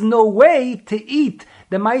has no way to eat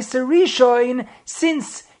the meiser rishoin,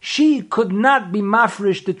 since she could not be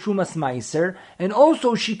mafrish the trumas meiser, and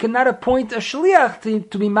also she cannot appoint a shliach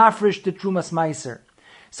to be mafrish the trumas meiser.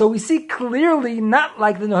 So we see clearly not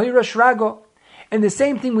like the Nohoira Shrago. And the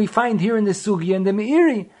same thing we find here in the Sugya and the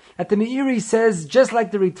Meiri, that the Meiri says, just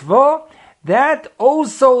like the Ritva, that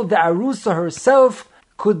also the Arusa herself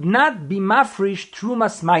could not be mafrish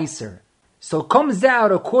trumas meiser. So comes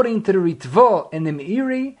out, according to the Ritva and the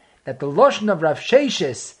Meiri, that the Lashon of Rav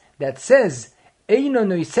Sheishes that says, Eino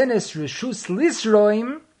noisenes reshus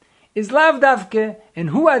lisroim, is lav davke, and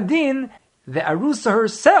hu adin, the Arusa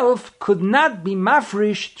herself could not be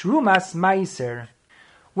mafrish trumas meiser.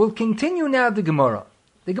 We'll continue now the Gemara.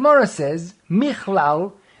 The Gemara says,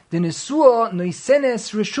 Michlal, the Nesua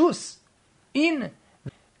noisenes reshus. In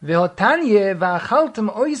Vehotanye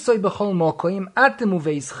va'achaltem oisoi b'chol mokoim atem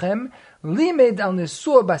uveischem limed al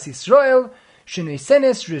Nesua bas Yisrael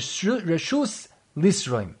shenoisenes reshus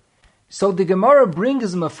lisroim. So the Gemara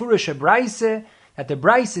brings mafurish a braise, that the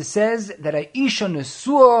braise says that a isha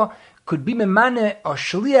Nesua could be memane or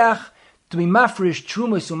shliach to be mafrish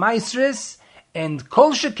trumas umaisris, and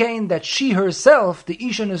kol shekain that she herself, the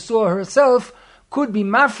isha Nesua herself, could be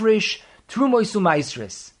mafrish trumas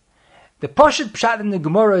umaisris. The Poshet Pshat in the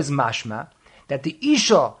Gemara is mashma, that the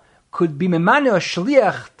Isha could be memane or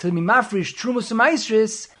shliach to be mafrish trumas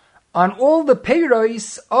umaisris on all the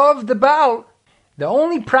peiros of the Baal. The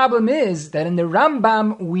only problem is that in the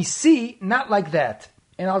Rambam we see not like that.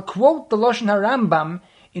 And I'll quote the Lashon HaRambam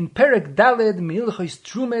in Perek Daled Milchos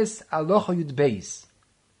Trumes Alocha Yud Beis.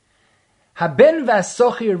 Haben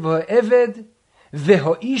v'asochir v'ho'eved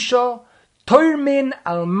v'ho'isha toirmin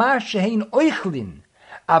al ma shehein oichlin,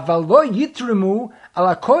 aval lo yitremu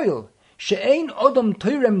al hakoil she'ein odom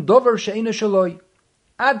toirem dover she'ein shaloi.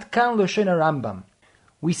 Ad kan Lashon HaRambam.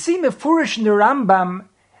 We see mefurish in the Rambam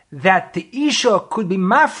that the Isha could be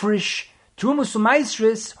mafrish trumus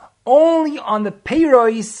umaisris only on the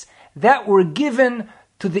peiros that were given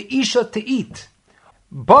to the Isha to eat.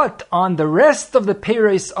 But on the rest of the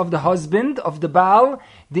peiros of the husband, of the Baal,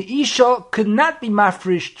 the Isha could not be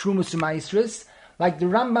mafrish trumus u'maisris, like the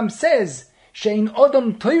Rambam says, she'in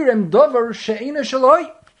odom toirem dover she'ina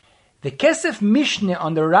shaloi. The Kesef Mishneh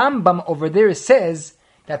on the Rambam over there says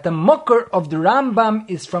that the mokar of the Rambam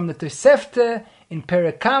is from the Tosefta in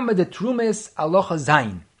Perekama de Trumes Alocha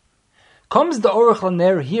Zayin. Comes the Aruch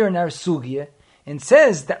LaNer here in our Sugya and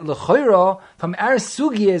says that L'choiro from our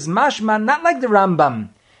Sugya is mashma not like the Rambam.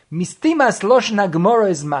 Mistimas Loshen HaGemara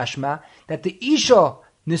is mashma that the Isha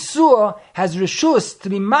Nesua has reshus to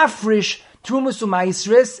be mafrish Trumus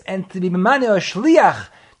u'maisres and to be memane or shliach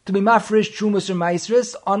to be mafrish Trumus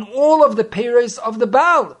u'maisres on all of the peiros of the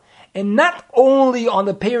Baal, and not only on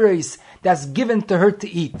the peiros that's given to her to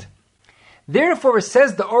eat. Therefore,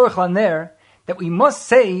 says the Aruch LaNer that we must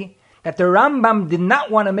say that the Rambam did not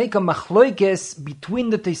want to make a machloikes between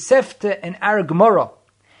the Tosefta and our Gemara,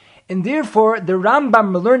 and therefore the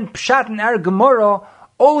Rambam learned pshat in our Gemara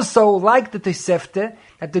also like the Tosefta,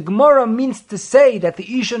 that the Gemara means to say that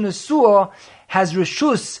the Isha Nesua has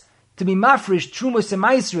reshus to be mafrish Trumus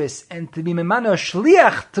u'maisres and to be memana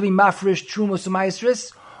shliach to be mafrish Trumus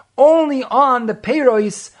u'maisres only on the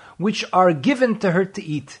peiros which are given to her to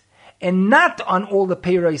eat, and not on all the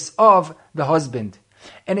peiros of the husband.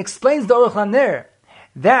 And explains the Aruch LaNer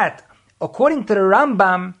that according to the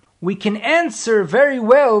Rambam we can answer very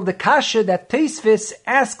well the kasha that Tosfos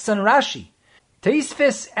asks on Rashi.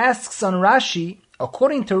 Tosfos asks on Rashi,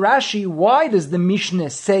 according to Rashi, why does the Mishnah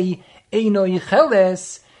say Eino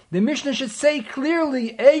Yicheles? The Mishnah should say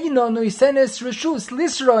clearly Eino Noisenes Reshus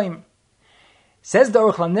Lisroim. Says the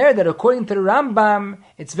Aruch LaNer that according to the Rambam,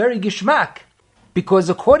 it's very gishmak, because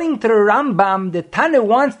according to the Rambam, the Tana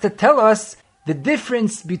wants to tell us the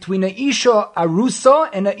difference between a Isha Arusa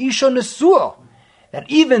and a Isha Nesua. That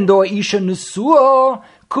even though a Isha Nesua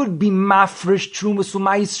could be mafresh Trumus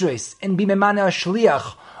u'maisres and be memane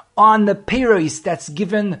shliach on the peiros that's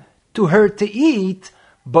given to her to eat,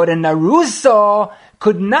 but an Arusa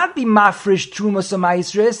could not be mafresh Trumus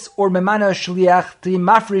u'maisres or memane shliach to be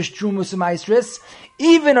mafresh Trumus u'maisres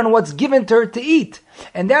even on what's given to her to eat.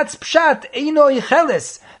 And that's pshat eino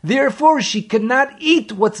yicheles. Therefore, she could not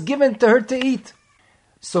eat what's given to her to eat.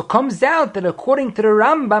 So comes out that according to the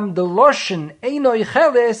Rambam, the Loshen eino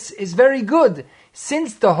yicheles is very good,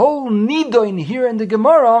 since the whole nidoin here in the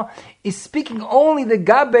Gemara is speaking only the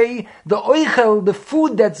gabe, the oichel, the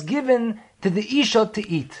food that's given to the Isha to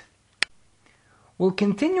eat. We'll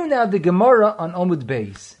continue now the Gemara on Omud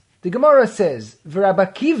Beis. The Gemara says,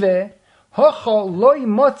 V'Rabakive hocho loy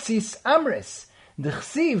motzis amres,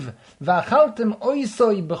 d'chsiv v'achaltem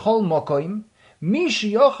oisoi b'chol mokoim, mi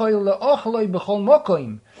sheyochol le'ochloi b'chol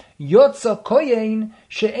mokoim, yotza koyein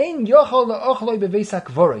she'ein yochol le'ochloi b'veis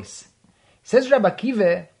hakvoros. Says Rabbi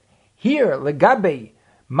Akiva, here, legabe,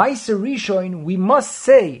 Meiser Rishon, we must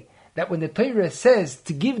say that when the Torah says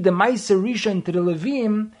to give the Meiser Rishon to the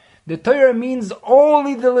Levim, the Torah means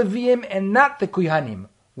only the Levim and not the Kohanim.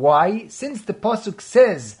 Why? Since the Pasuk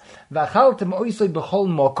says, V'achaltem oisoi b'chol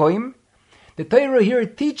mokoim, the Torah here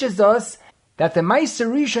teaches us that the Meiser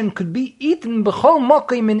Rishon could be eaten b'chol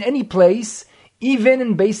mokoim in any place, even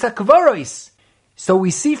in Beis HaKvaros. So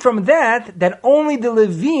we see from that only the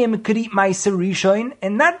Levim could eat Meiser Rishon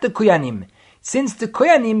and not the Kohanim, since the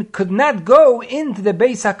Kohanim could not go into the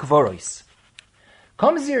Beis HaKvaros.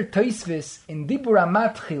 Comes here Tosfos in Dibur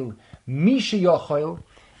HaMatchil, Mi Sheyochol,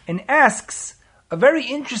 and asks a very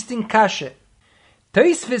interesting kasha.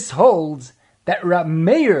 Tosfos holds that Rab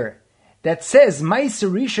Meir, that says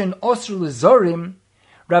Meiser Rishon Osur L'Zorim,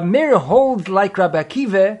 Rab Meir holds like Rabbi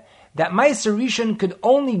Akiva that Meiser Rishon could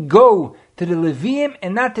only go to the Levim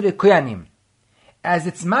and not to the Kohanim. As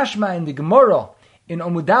it's mashma in the Gemara, in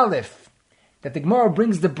Omud Aleph, that the Gemara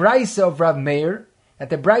brings the Braisa of Rav Meir, that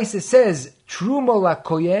the Braisa says, Trumo la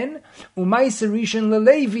Kohen, u'Meiser Rishon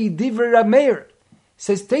leLevi divrei Rav Meir.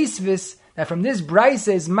 Says Tosfos that from this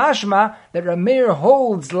Braisa is mashma that Rav Meir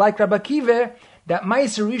holds, like Rabbi Akiva, that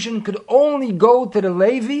Meiser Rishon could only go to the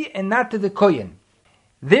Levi and not to the Kohen.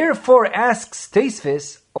 Therefore asks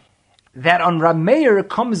Tosfos, that on Rab Meir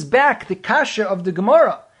comes back the kasha of the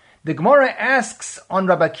Gemara. The Gemara asks on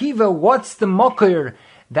Rabbi Akiva, what's the mokir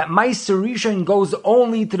that Meiser Rishon goes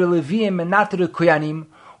only to the Levim and not to the Kohanim?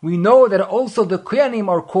 We know that also the Kohanim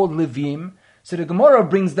are called Levim. So the Gemara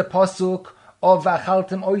brings the pasuk of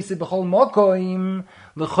V'achaltem oisei b'chol mokoim.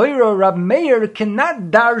 L'choiro Rab Meir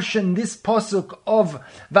cannot darshan this pasuk of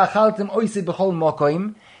V'achaltem oisei b'chol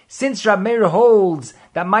mokoim, since Rab Meir holds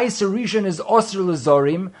that Meiser Rishon is Osir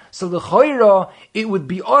L'Zorim, so l'choiro it would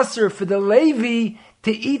be Osir for the Levi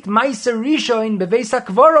to eat Meiser Rishon beveis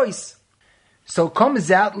hakvaros. So comes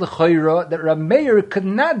out l'choira that Rab Meir could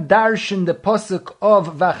not darshan the pasuk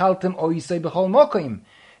of V'achaltem oisei b'chol mokoim.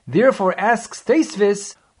 Therefore asks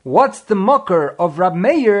Tosfos, what's the mucker of Rab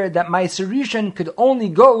Meir that Meiser Rishon could only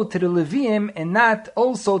go to the Leviim and not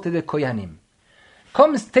also to the Koyanim?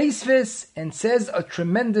 Comes Tosfos and says a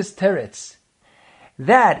tremendous teretz,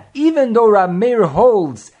 that even though Rab Meir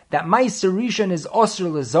holds that Meiser Rishon is Osir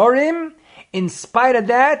L'Zorim, in spite of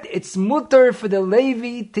that, it's mutter for the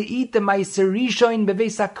Levi to eat the Meiser Rishon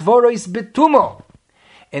beveis hakvorois betumo.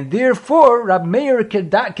 And therefore, Rab Meir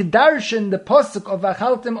kedarshan the pasuk of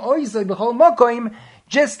V'achaltem oisei b'chol mokoim,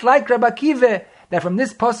 just like Rabbi Akiva, that from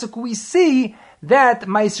this pasuk we see that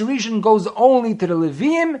Meiser Rishon goes only to the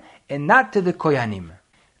Leviim and not to the Koyanim.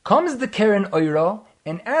 Comes the Keren Oiro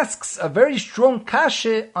and asks a very strong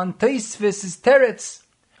kasha on Tosfos' teretz.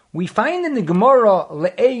 We find in the Gemara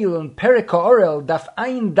Le'eil and Perek Orel Daf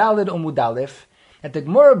Ayin Daled Omud Aleph that the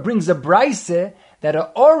Gemara brings a brayse that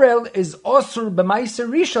a Orel is Osur b'Meiser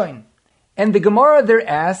Rishon, and the Gemara there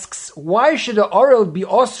asks, why should a Orel be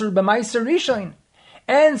Osur b'Meiser Rishon?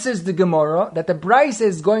 And says the Gemara that the brayse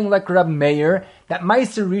is going like Rab Meir, that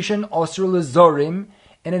Meiser Rishon Osur L'Zorim,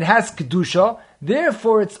 and it has Kedusha,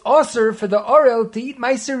 therefore it's Osur for the Orel to eat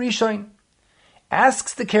Meiser Rishon.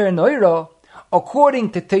 Asks the Keren Oiro, according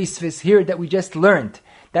to Tosfos here that we just learned,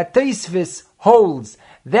 that Tosfos holds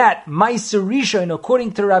that Meiser Rishon,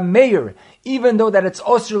 according to Rab Meir, even though that it's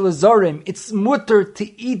Osir L'Zorim, it's mutter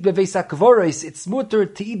to eat beveis hakvorois, it's mutter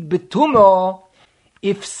to eat betumo.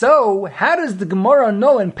 If so, how does the Gemara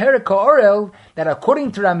know in Perek Orel that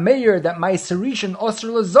according to Rab Meir that Meiser Rishon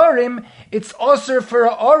Osir L'Zorim, it's Osir for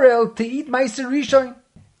a Orel to eat Meiser Rishon?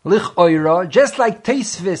 Lich Oira, just like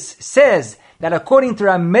Tosfos says that according to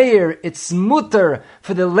Rab Meir, it's mutter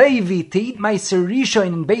for the Levi to eat Meiser Rishon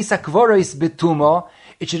in beis hakvorois betumo,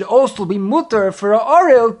 it should also be mutter for a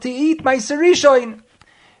Orel to eat Meiser Rishon.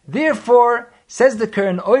 Therefore, says the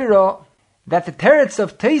Keren Oiro, that the teretz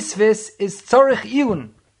of Tosfos is tzorich iyun.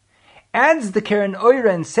 Adds the Keren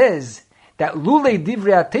Oiro and says that lulei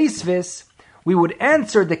divrei Tosfos, we would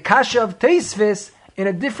answer the kasha of Tosfos in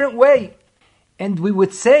a different way. And we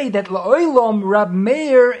would say that la'olam Rab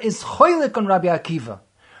Meir is choylek on Rabbi Akiva.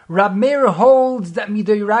 Rab Meir holds that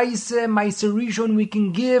midoraisa Meiser Rishon we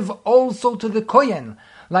can give also to the Kohen,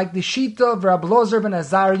 like the Shita of Rab Lozer ben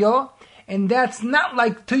Azaria, and that's not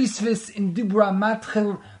like Tosfos in Dibra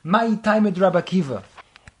Matchel, my time at Rabbi Akiva.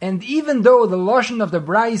 And even though the Lashon of the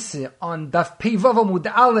Braise on Daf Peivav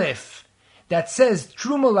Amud Aleph, that says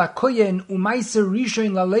Truma la Kohen u'Meiser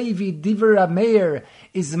Rishon la Levi divrei Rab Meir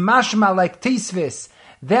is mashma like Tosfos,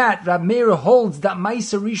 that Rab Meir holds that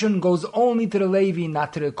Meiser Rishon goes only to the Levi,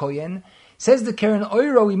 not to the Kohen. Says the Keren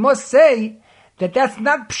Oiro, we must say that that's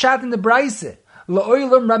not pshat in the Braise.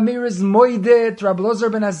 La'olam Rab Meir is moidet, Rab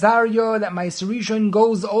Lozer ben Azaria, that Meiser Rishon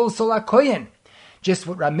goes also la Kohen. Just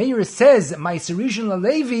what Rab Meir says, Meiser Rishon la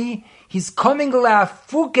Levi, he's coming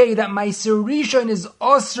la'afuke that Meiser Rishon is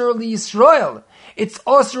Osir L'Yisrael. It's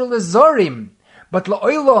Osir L'Zorim. But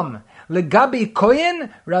la'olam, legabi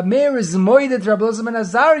Kohen, Rab Meir is moidet Rab Lozer ben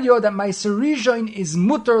Azaria that Meiser Rishon is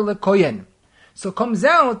mutter leKohen. So comes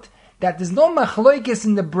out that there's no machloikes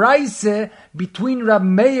in the Braise between Rab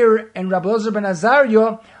Meir and Rab Lozer ben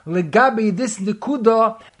Azaria legabi this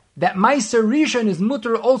nekuda that Meiser Rishon is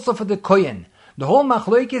mutter also for the Kohen. The whole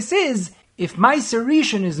machloikes is if Meiser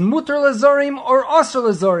Rishon is mutter lezorim or osur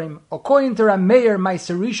lezorim. According to Rab Meir,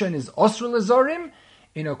 Meiser Rishon is osur lezorim.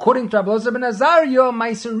 And according to Rab Lozer ben Azaria,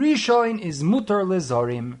 Meiser Rishon is mutter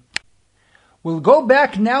lezorim. We'll go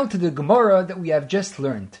back now to the Gemara that we have just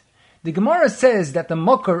learned. The Gemara says that the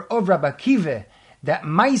mokar of Rabbi Akiva, that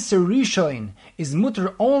Meiser Rishon is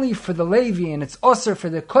mutter only for the Levi and it's osur for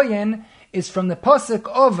the Kohen, is from the pasuk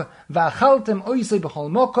of V'achaltem oisei b'chol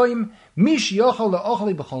mokoim, mish yochol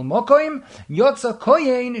la'ochloi b'chol mokoim, yotza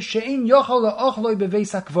koyen she'in yochol la'ochloi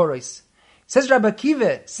beveis hakvorois. Says Rabbi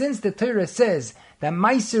Akiva, since the Torah says that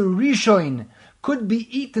Meiser Rishon could be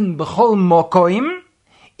eaten b'chol mokoim,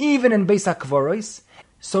 even in beis hakvorois,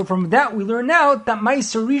 so from that we learn out that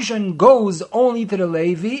Meiser Rishon goes only to the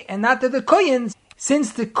Levi and not to the Kohen,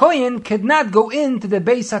 since the Kohen could not go into the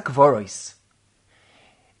beis hakvorois.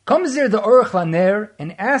 Comes there the Aruch Laner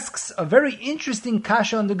and asks a very interesting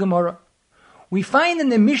kasha on the Gemara. We find in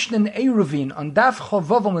the Mishnah in Eruvin on Daf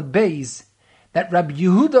Chovav Amud Beis that Rabbi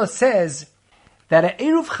Yehuda says that a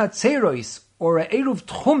Eruv Chatzeros or a Eruv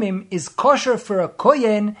Tchumim is kosher for a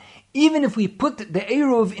Kohen even if we put the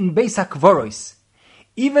Eruv in Beis HaKvaros.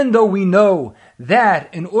 Even though we know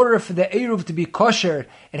that in order for the Eruv to be kosher,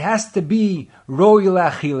 it has to be Roi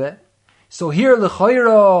L'Achile. So here,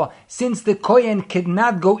 l'choiro, since the Kohen could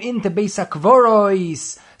not go into Beis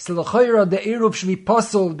HaKvaros, so l'choira the eruv should be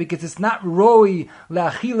puzzled because it's not roi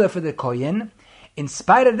le'achila for the kohen. In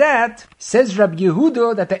spite of that, says Rabbi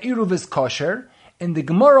Yehuda that the eruv is kosher, and the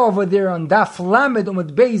Gemara over there on Daf Lamed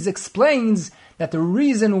Umad Beis explains that the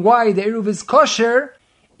reason why the eruv is kosher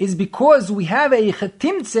is because we have a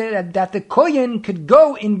chetimtze that the kohen could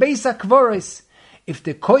go in Beis HaKvoros. If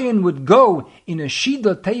the kohen would go in a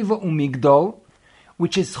shida teva umigdol,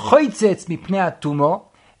 which is choytzetz mipnei atumo,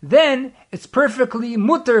 then it's perfectly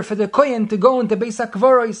mutter for the kohen to go into Beis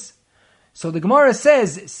HaKvoros. So the Gemara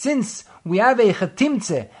says, since we have a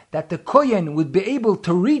chetimtze that the kohen would be able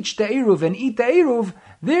to reach the eruv and eat the eruv,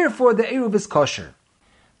 therefore the eruv is kosher.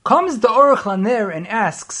 Comes the Aruch LaNer and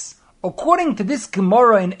asks, according to this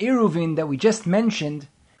Gemara in Eruvin that we just mentioned,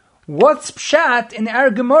 what's pshat in our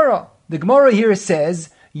Gemara? The Gemara here says,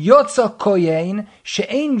 Yotza koyen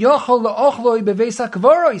she'ein yochol le'ochloi beveis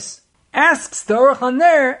hakvaros. Asks the Aruch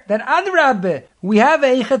LaNer that Adrabbe, we have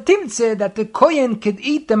a chetimtze that the kohen could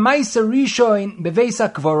eat the ma'aser rishon beveis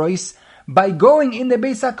hakvaros by going in the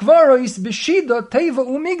beis hakvaros b'shida teva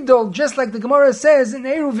umigdol, just like the Gemara says in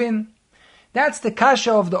Eruvin. That's the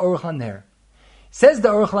kasha of the Aruch LaNer. Says the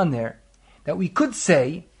Aruch LaNer that we could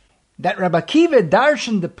say that Rabbi Akiva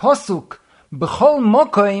darshan the pasuk b'chol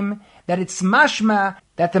mokoim, that it's mashma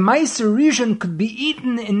that the ma'aser rishon could be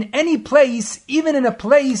eaten in any place, even in a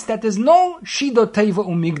place that there's no shida teva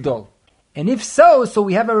umigdol. And if so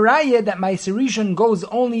we have a raya that ma'aser rishon goes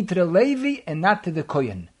only to the Levi and not to the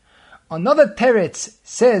kohen. Another teretz,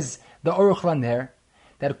 says the Aruch LaNer,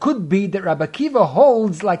 that could be that Rabbi Akiva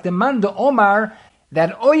holds like the Manda Omar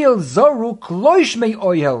that oil zoruk loishmei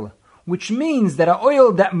oil, which means that an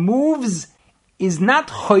oil that moves is not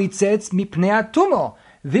choytzetz mipnei atumo.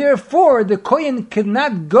 Therefore, the kohen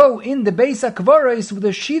cannot go in the Beis HaKvoros with a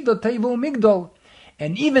shida teva umigdol.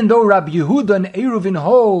 And even though Rabbi Yehuda and Eruvin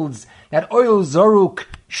holds that oil zoruk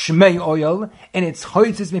shmei oil and it's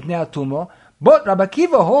choytzetz mipnei atumo, but Rabbi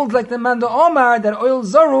Akiva holds like the Manda Omar that oil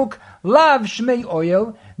zoruk lav shmei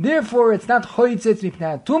oil, therefore it's not choytzetz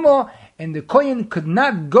mipnei atumo, and the kohen could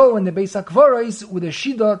not go in the Beis HaKvoros with a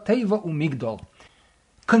shida teva umigdol.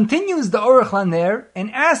 Continues the Aruch LaNer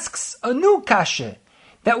and asks a new kasha,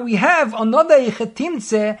 that we have another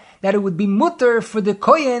chetimtze that it would be mutter for the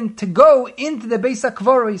kohen to go into the Beis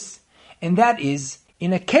HaKvoros, and that is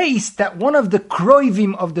in a case that one of the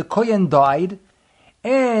kroivim of the kohen died,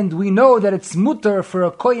 and we know that it's mutter for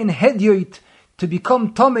a kohen hedyoit to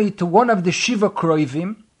become tomei to one of the shiva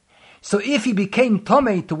kroivim. So if he became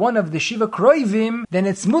tomei to one of the shiva kroivim, then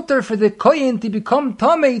it's mutter for the kohen to become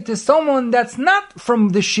tomei to someone that's not from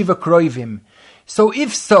the shiva kroivim. So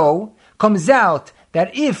if so, comes out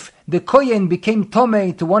that if the kohen became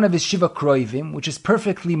tomei to one of his shiva kroivim, which is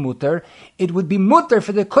perfectly mutter, it would be mutter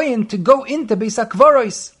for the kohen to go into Beis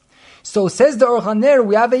HaKvoros. So says the Aruch LaNer,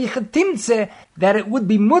 we have a chetimtze that it would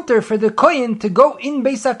be mutter for the kohen to go in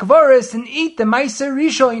Beis HaKvoros and eat the ma'aser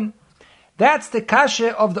rishon. That's the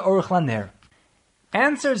kasha of the Aruch LaNer.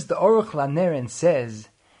 Answers the Aruch LaNer and says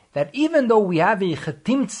that even though we have a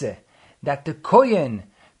chetimtze that the kohen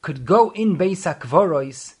could go in Beis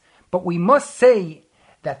HaKvoros, but we must say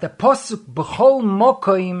that the pasuk b'chol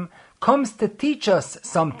mokoim comes to teach us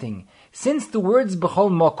something, since the words b'chol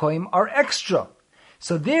mokoim are extra.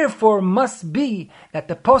 So therefore must be that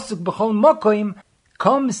the pasuk b'chol mokoim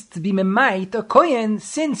comes to be memait a kohen,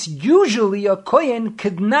 since usually a kohen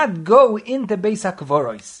could not go into Beis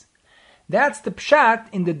HaKvoros. That's the pshat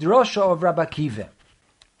in the drosha of Rabbi Akiva.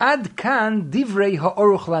 Ad kan divrei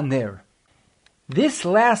ha'Aruch LaNer. This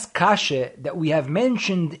last kasha that we have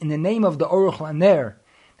mentioned in the name of the Aruch LaNer,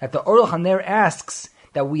 that the Aruch LaNer asks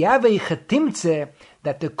that we have a chetimtze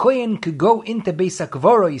that the kohen could go into Beis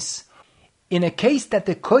HaKvoros in a case that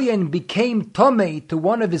the kohen became tomei to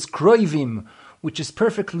one of his kroivim, which is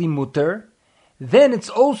perfectly mutter, then it's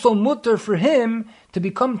also mutter for him to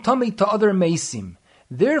become tomei to other meisim.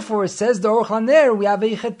 Therefore, says the Aruch LaNer, we have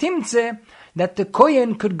a chetimtze that the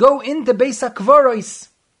kohen could go into Beis HaKvoros.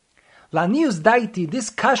 Lanius daiti, this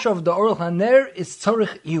kasha of the Aruch LaNer is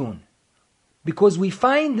tzorich iyun, because we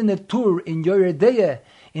find in the Tur in Yoredeya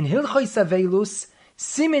in Hilchos Avelus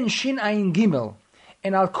Simin Shin Ayin Gimel,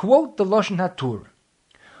 and I'll quote the Lashon HaTur.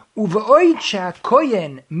 Uve'oid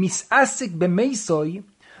she'akoyen misasik b'meisoi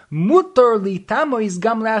mutor li'tamois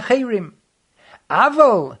gam le'acherim.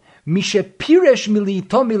 Aval mishepiresh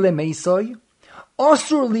mili'ito milemeisoi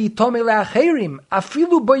osur li'ito mile'acherim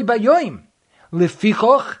afilu boi bayoim.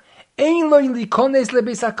 Lefichoch ein loi likones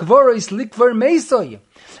lebeis hakvoros likvar meisoi.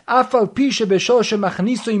 Afal pi shebeshol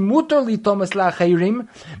shemachnisoi mutor li'tomas le'acherim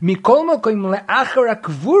mikol mokoim le'achar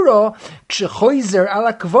hakvuro kshechoizer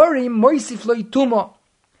al hakvorim moisif lo itumo.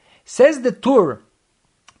 Says the Tur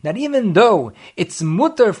that even though it's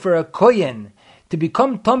mutter for a kohen to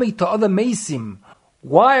become tomei to other mesim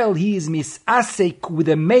while he is misasek with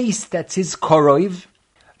a mace that's his koroiv,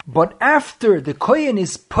 but after the kohen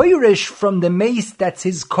is poirish from the mace that's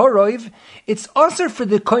his koroiv, it's also for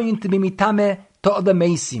the kohen to be mitame to other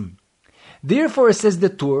mesim. Therefore, says the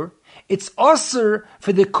Tur, it's also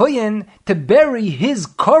for the kohen to bury his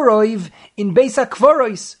koroiv in Beis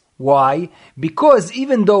HaKvoros. Why? Because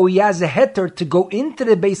even though he has a heter to go into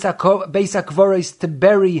the Beis HaKvoros to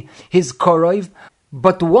bury his koroiv,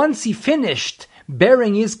 but once he finished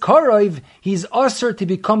burying his koroiv, he's usher to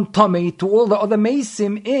become tomei to all the other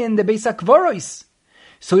mesim in the Beis HaKvoros.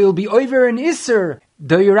 So he'll be over an iser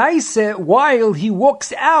doiraise while he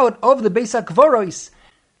walks out of the Beis HaKvoros.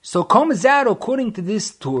 So comes out, according to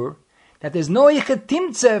this Tur, that there's no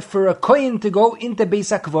ichetimtze for a kohen to go into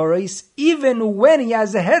Beis HaKvoros even when he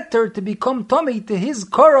has a heter to become tomei to his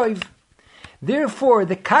koroiv. Therefore,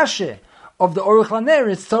 the kashe of the Aruch LaNer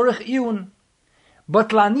is tzorech iyun. But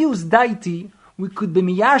lanius daiti, we could be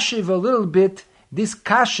miyashiv a little bit this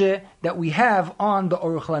kashe that we have on the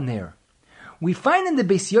Aruch LaNer. We find in the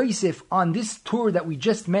Beis Yosef on this Tur that we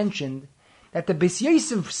just mentioned that the Beis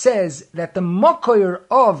Yosef says that the mokoyer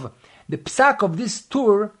of the psak of this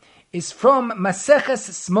Tur is from Maseches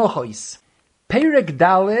Smochos, Perek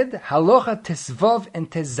Daled, Halocha Tesvav and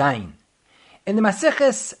Tezayin. And the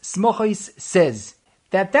Maseches Smochos says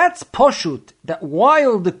that that's poshut, that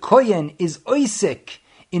while the kohen is oisek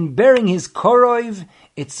in bearing his koroiv,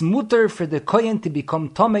 it's mutter for the kohen to become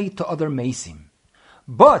tomei to other mesim.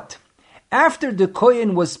 But after the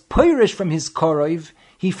kohen was poirish from his koroiv,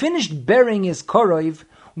 he finished burying his koroiv,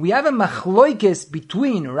 we have a machloikes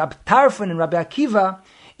between Rab Tarfon and Rabbi Akiva.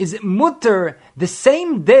 Is it mutter the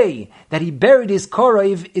same day that he buried his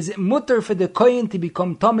koroiv, is it mutter for the kohen to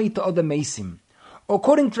become tomei to other mesim?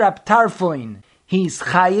 According to Rab Tarfon, he's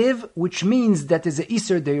chayiv, which means that there's a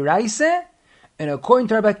iser deiraise, and according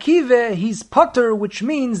to Rabbi Akiva, he's potter, which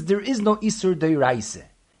means there is no iser deiraise.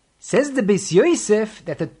 Says the Beis Yosef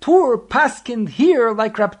that the Tur paskind here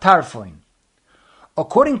like Rab Tarfon.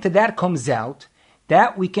 According to that comes out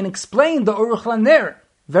that we can explain the Aruch LaNer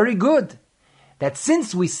very good. That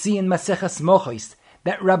since we see in Maseches Mochos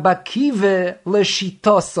that Rabbi Akiva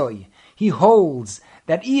l'shitosoi, he holds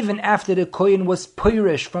that even after the kohen was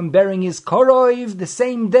poirish from bearing his koroiv, the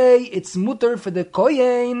same day it's mutter for the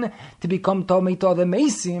kohen to become tomei to other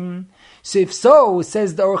mesim. So if so,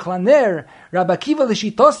 says the Aruch LaNer, Rabbi Akiva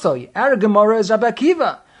l'shitosoi, our Gemara is Rabbi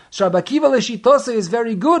Akiva. So Rabbi Akiva l'shitosoi is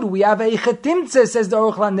very good. We have a chetimtze, says the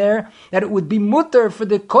Aruch LaNer, that it would be mutter for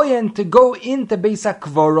the kohen to go into Beis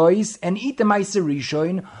HaKvoros and eat the ma'aser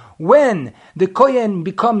rishon. When the kohen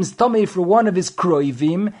becomes tomei for one of his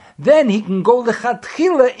kroivim, then he can go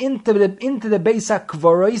lechatchila into the Beis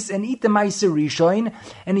HaKvoros and eat the ma'aser rishon,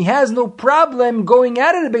 and he has no problem going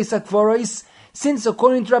out of the Beis HaKvoros, since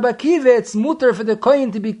according to Rabbi Akiva, it's mutter for the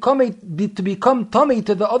kohen to become tomei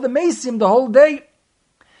to the other mesim the whole day.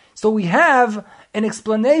 So we have an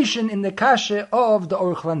explanation in the kasha of the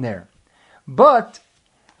Aruch LaNer. But,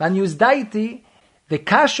 lanius daiti, the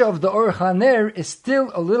kasha of the Aruch LaNer is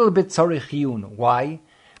still a little bit tzorech iyun. Why?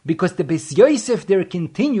 Because the Beis Yosef there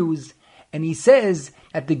continues, and he says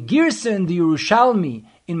that the girsa in the Yerushalmi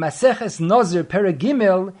in Maseches Nozer Perek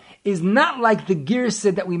Gimel is not like the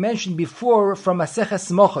girsa that we mentioned before from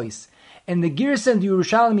Maseches Mochos. And the girsa in the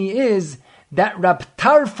Yerushalmi is that Rab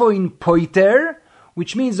Tarfon poiter,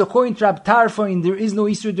 which means according to Rab Tarfon there is no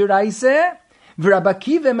Isur Deraise, v'Rabbi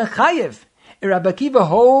Akiva mechayev. Rabbi Akiva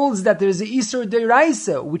holds that there is a Isur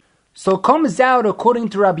Deraise. So comes out according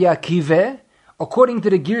to Rabbi Akiva, according to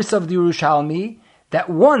the Girs of the Yerushalmi, that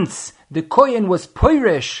once the kohen was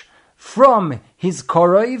poirish from his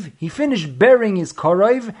koroiv, he finished burying his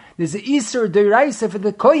koroiv, there's a Isur Deraise for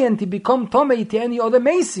the kohen to become tomei to any other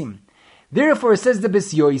mesim. Therefore, says the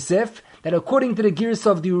Beis Yosef, that according to the Girs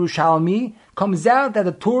of the Yerushalmi, comes out that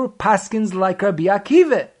the Tur paskins like Rabbi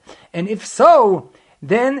Akiva. And if so,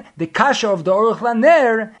 then the kasha of the Aruch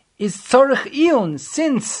LaNer is tzorech iyun,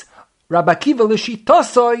 since Rabbi Akiva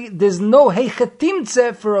l'shitosoi, there's no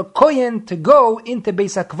heichetimtze for a kohen to go into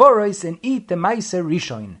Beis HaKvoros and eat the ma'aser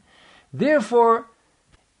rishon. Therefore,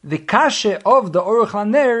 the kasha of the Aruch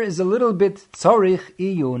LaNer is a little bit tzorech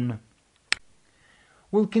iyun.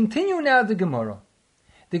 We'll continue now the Gemara.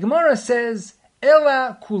 The Gemara says,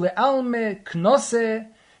 Ela kule alme knose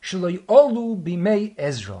shelo yolu bimei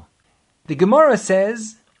Ezra. The Gemara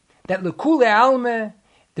says that lekule alme,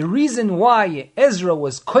 the reason why Ezra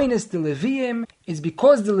was koines the Leviim is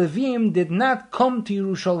because the Leviim did not come to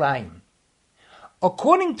Yerushalayim.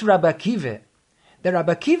 According to Rabbi Akiva, the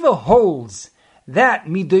Rabbi Akiva holds that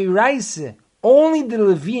midoiraise only the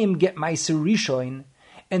Leviim get Meiser Rishon,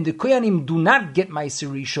 and the Kohanim do not get Meiser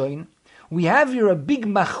Rishon, we have here a big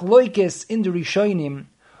machloikes in the Rishonim.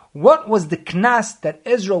 What was the knas that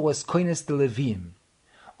Ezra was koines the Leviim?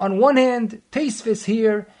 On one hand, Teisves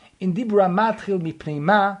here in Dibura Matchil Mipnei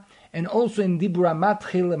Ma, and also in Dibura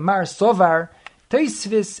Matchil Mar Sovar,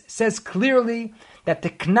 Teisves says clearly that the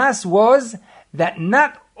knas was that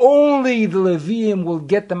not only the Leviim will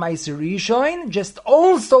get the Meiser Rishon, just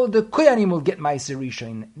also the Kohanim will get Meiser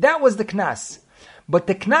Rishon. That was the knas. But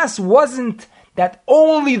the knas wasn't that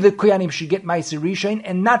only the Kohanim should get Meiser Rishon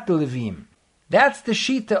and not the Leviim. That's the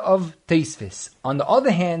shita of Teisves. On the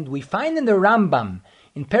other hand, we find in the Rambam,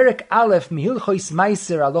 in Perek Aleph, Mihilchois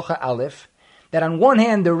Meiser Alocha Aleph, that on one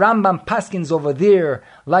hand the Rambam paskins over there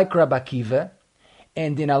like Rabbi Akiva,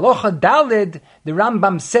 and in Alocha Daled, the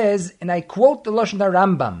Rambam says, and I quote the Lashon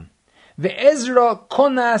Rambam, Ve'ezra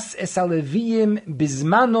konas es aleviim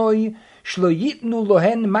bizmanoi shlo yitnu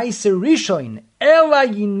lohen meiser rishon ela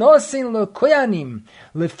yinosin lo koyanim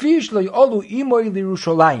lefish lo yolu imoi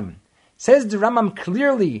lirushalayim. Says the Rambam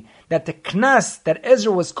clearly that the knas that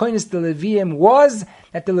Ezra was koines the Leviim was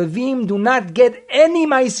that the Leviim do not get any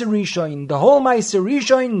meiser rishon. The whole meiser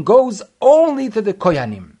rishon goes only to the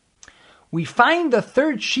koyanim. We find the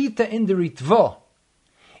third shita in the Ritvo,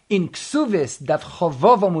 in Ksuvis Daf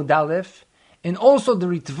Chavov Amud Aleph, and also the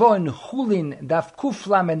Ritvo in Chulin Daf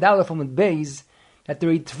Kuflam and Aleph Amud Beis, that the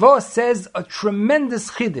Ritvo says a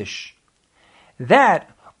tremendous chiddush, that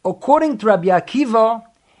according to Rabbi Akiva,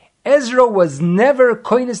 Ezra was never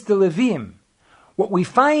koines the Leviim. What we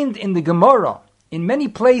find in the Gemara, in many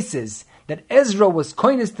places, that Ezra was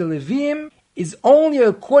koines the Leviim, is only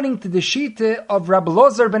according to the shita of Rabbi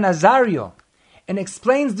Lozer ben Azario, and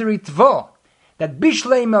explains the Ritvo, that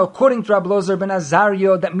Bishleima, according to Rabbi Lozer ben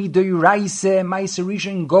Azario, that Midoyraise, Meiser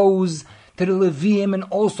Rishon goes to the Leviim and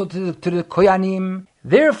also to the Koyanim.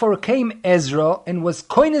 Therefore came Ezra and was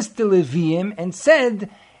koines the Leviim and said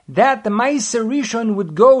that the Meiser Rishon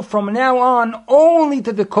would go from now on only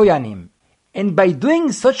to the Koyanim. And by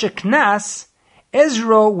doing such a knas,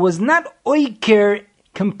 Ezra was not oiker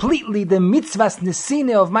completely the mitzvahs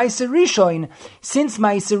nesine of Meiser Rishon, since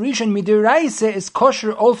Meiser Rishon midiraise is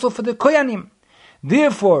kosher also for the Koyanim.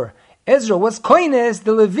 Therefore, Ezra was koines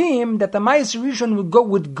the Levim that the Meiser Rishon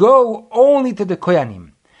would go only to the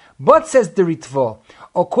Koyanim. But says the Ritvo,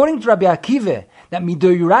 according to Rabbi Akiva, that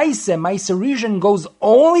midiraise Meiser Rishon goes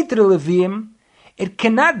only to the Levim, it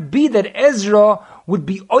cannot be that Ezra would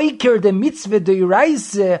be oiker the mitzvah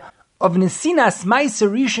deiraise of Nesinas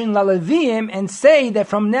Meiser Rishon LaLeviim and say that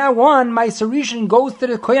from now on Meiser Rishon goes to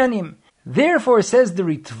the Koyanim. Therefore, says the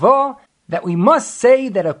Ritva, that we must say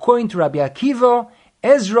that according to Rabbi Akiva,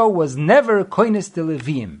 Ezra was never koines the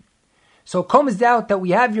Leviim. So it comes out that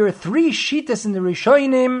we have here three shitas in the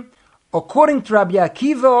Rishonim. According to Rabbi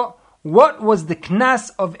Akiva, what was the knas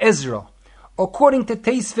of Ezra? According to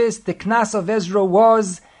Teisves, the knas of Ezra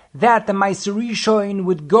was that the Meiser Rishon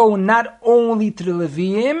would go not only to the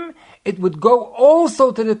Leviim, it would go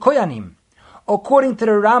also to the Koyanim. According to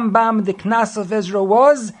the Rambam, the knas of Ezra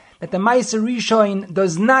was that the Meiser Rishon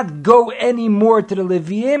does not go anymore to the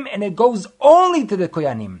Leviim, and it goes only to the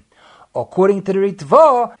Koyanim. According to the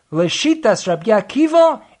Ritva, Leshitas Rabbi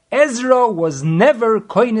Akiva, Ezra was never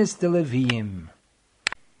koines the Leviim.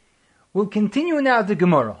 We'll continue now the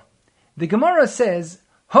Gemara. The Gemara says,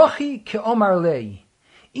 Hochi ke'omar lei,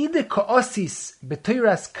 ide ka'osis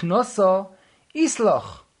betoiras knoso,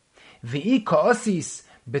 isloch. V'i ka'osis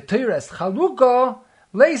betoiras chaluka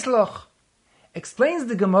leisloch. Explains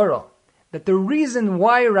the Gemara that the reason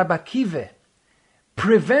why Rabbi Akiva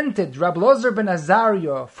prevented Rabbi Lozer ben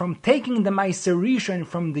Azario from taking the Meiser Rishon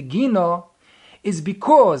from the Gino is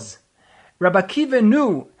because Rabbi Akiva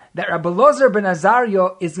knew that Rabbi Lozer ben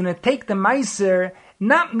Azario is going to take the Meiser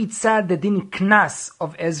not mitzad the din knas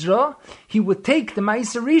of Ezra, he would take the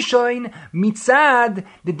Meiser Rishon mitzad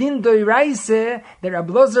the din doiraise that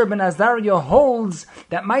Rabbi Lozer ben Azario holds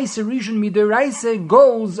that Meiser Rishon midoiraise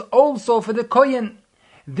goes also for the Kohen.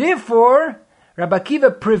 Therefore, Rabbi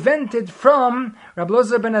Akiva prevented from Rabbi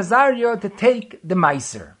Lozer ben Azario to take the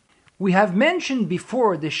Meiser. We have mentioned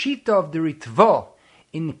before the shita of the Ritva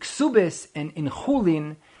in Ksubis and in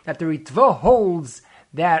Chulin that the Ritva holds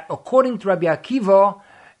that according to Rabbi Akiva,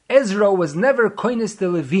 Ezra was never koines the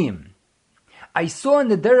Levim. I saw in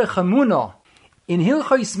the Derech Hamunah, in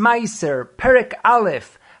Hilchos Meiser, Perek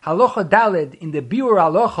Aleph, Halacha Daled, in the Biur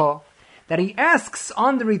Halacha, that he asks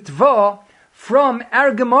on the Ritva from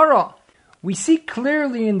our Gemara. We see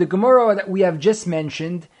clearly in the Gemara that we have just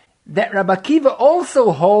mentioned that Rabbi Akiva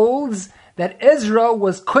also holds that Ezra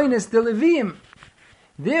was koines the Levim.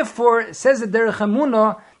 Therefore, says the Derech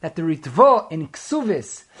Emunah that the Ritva in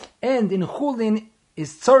Ksuvis and in Chulin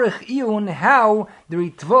is Tzorech Iyun, how the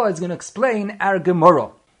Ritva is going to explain our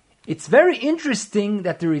Gemara. It's very interesting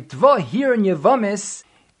that the Ritva here in Yevamos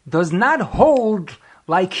does not hold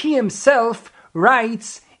like he himself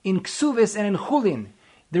writes in Ksuvis and in Chulin.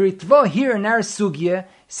 The Ritva here in our Sugya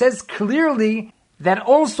says clearly that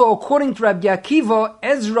also according to Rabbi Akiva,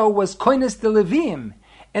 Ezra was Koines de Levim.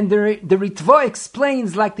 And the Ritva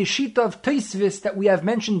explains, like the Shita of Tosfos that we have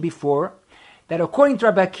mentioned before, that according to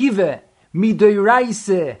Rabbi Akiva,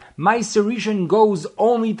 Midoiraise, Ma'aser Rishon goes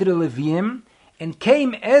only to the Levim, and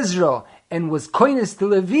came Ezra and was Koines de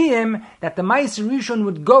Levim, that the Ma'aser Rishon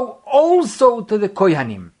would go also to the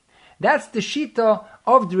Kohanim. That's the Shita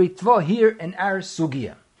of the Ritva here in our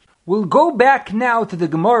Sugya. We'll go back now to the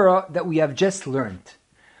Gemara that we have just learned.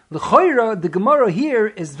 L'choira, the Gemara here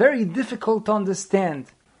is very difficult to understand.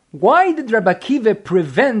 Why did Rabbi Akiva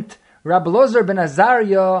prevent Rabbi Elazar ben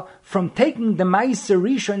Azariah from taking the Ma'aser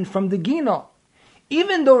Rishon from the Gino?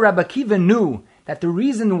 Even though Rabbi Akiva knew that the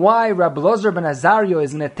reason why Rabbi Elazar ben Azariah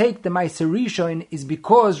is going to take the Ma'aser Rishon is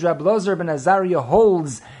because Rabbi Elazar ben Azariah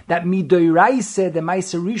holds that Midoiraise, the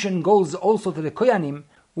Ma'aser Rishon, goes also to the Kohanim.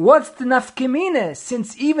 What's the nafkemine?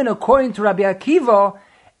 Since even according to Rabbi Akiva,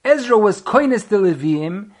 Ezra was Koines de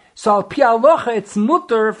Levim, so al pi halacha it's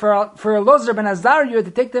mutter for Elazar ben Azariah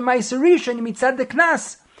to take the Ma'aser Rishon mitzad the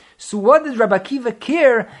Knas. So what did Rabbi Akiva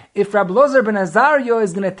care if Rabbi Elazar ben Azariah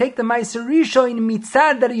is going to take the Ma'aser Rishon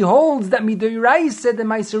mitzad that he holds that Midoiraise, the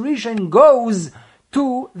Ma'aser Rishon, goes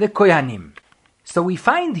to the Kohanim? So we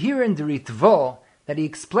find here in the Ritva that he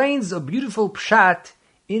explains a beautiful pshat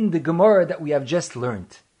in the Gemara that we have just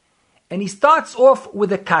learned. And he starts off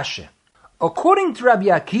with a kasha. According to Rabbi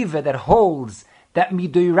Akiva that holds that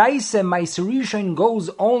Midoiraise Ma'aser Rishon goes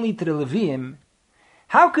only to the Levim,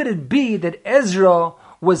 how could it be that Ezra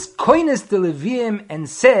was Koines de Levim and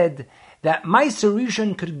said that Ma'aser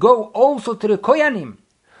Rishon could go also to the Kohanim?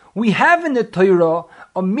 We have in the Torah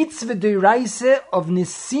a mitzvah deiraise of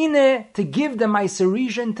Nisine to give the Ma'aser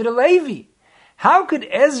Rishon to the Levi. How could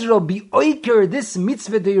Ezra be oiker this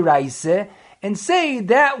mitzvah deiraise and say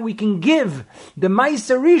that we can give the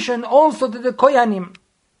Ma'aser Rishon also to the Kohanim?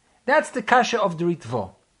 That's the kasha of the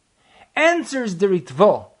Ritva. Answers the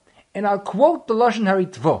Ritva, and I'll quote the Lashon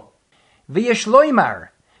HaRitva. V'yesh loymar,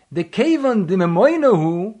 the kevon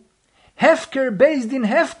d'memoinahu, hefker beis din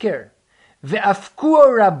hefker, ve'afkuo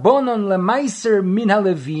rabbonon lemaiser min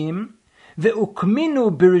halevim,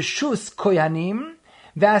 ve'ukminu b'rishus koyanim,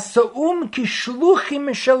 ve'asoum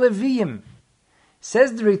kishluchim shalevim.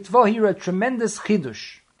 Says the Ritva here a tremendous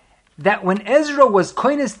chidush, that when Ezra was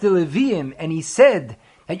Koines de Levim and he said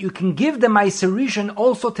that you can give the Ma'aser Rishon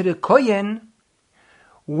also to the Kohen,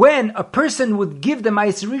 when a person would give the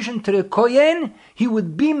Ma'aser Rishon to the Kohen, he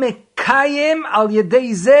would be mekayem al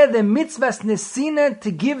yedei zeh the mitzvahs nesina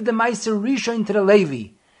to give the Ma'aser Rishon to the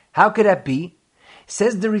Levi. How could that be?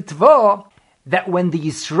 Says the Ritva that when the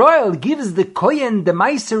Yisrael gives the Kohen the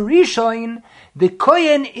Ma'aser Rishon, the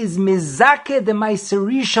Kohen is mizake the Ma'aser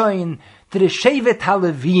Rishon to the Shevet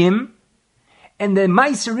HaLevim, and the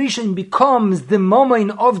Ma'aser Rishon becomes the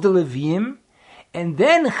momoin of the Levim, and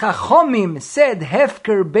then Chachomim said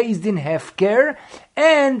Hefker based in Hefker,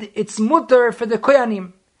 and it's mutter for the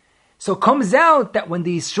Kohanim. So comes out that when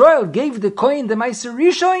the Israel gave the Kohen the Ma'aser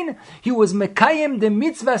Rishon, he was Mekayem the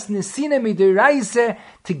mitzvahs Nesina Midoiraise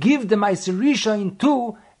to give the Ma'aser Rishon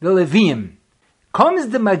to the Levim. Comes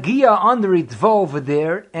the Magia on the Ritva over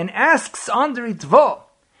there and asks on the Ritva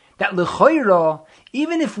that L'choira,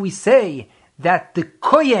 even if we say that the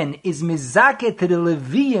Kohen is mizake to the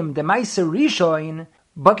Levim, the Ma'aser Rishon,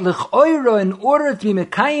 but l'choira, in order to be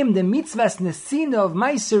mekayim the mitzvahs nesina of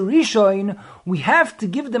Ma'aser Rishon, we have to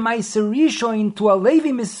give the Ma'aser Rishon to a Levi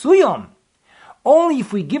Mesuyom. Only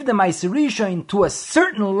if we give the Ma'aser Rishon to a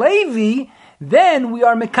certain Levi, then we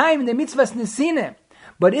are mekayim the mitzvahs nesina.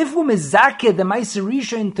 But if we mizake the Ma'aser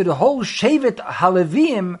Rishon to the whole Shevet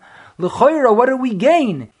HaLevim, l'choira, what do we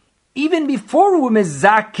gain? Even before we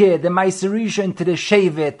mezake the Ma'aser Rishon to the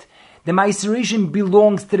Shevet, the Ma'aser Rishon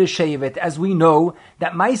belongs to the Shevet, as we know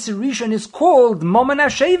that Ma'aser Rishon is called Momen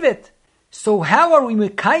HaShevet. So how are we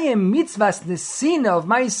mekayem mitzvahs nesina of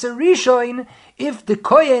Ma'aser Rishon if the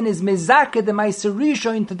Kohen is mezake the Ma'aser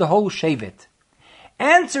Rishon to the whole Shevet?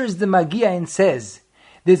 Answers the Magia and says,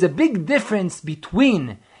 there's a big difference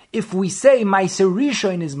between if we say Ma'aser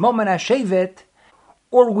Rishon is Momen HaShevet,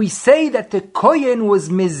 or we say that the Kohen was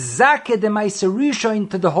mizake the Ma'aser Rishon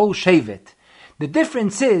to the whole Shevet. The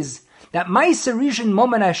difference is that Ma'aser Rishon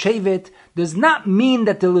Momen HaShevet does not mean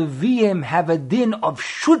that the Leviim have a din of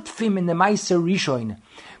shutfim in the Ma'aser Rishon,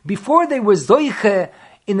 before they were zoiche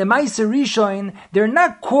in the Meiser Rishon, they're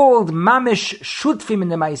not called Mamesh Shutfim in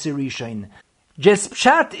the Meiser Rishon. Just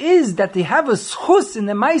pshat is that they have a schus in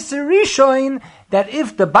the Meiser Rishon, that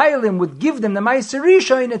if the Bailim would give them the Meiser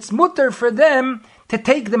Rishon, it's mutter for them to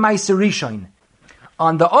take the Meiser Rishon.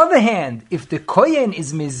 On the other hand, if the Kohen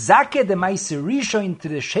is mizake the Meiser Rishon to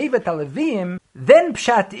the Shevet HaLevim, then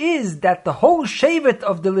pshat is that the whole Shevet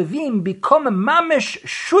of the Levim become a Mamesh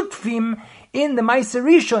Shutfim in the Meiser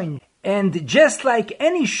Rishon. And just like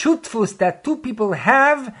any shutfus that two people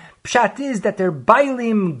have, pshat is that they're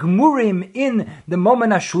bailim gmurim in the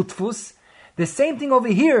moment shutfus. The same thing over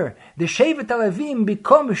here. The Shevet HaLevim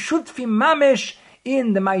become shutfim mamesh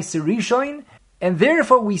in the Meiser Rishon. And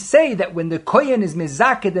therefore we say that when the Kohen is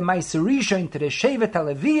mezakeh the Meiser Rishon to the Shevet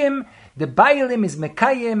HaLevim, the bailim is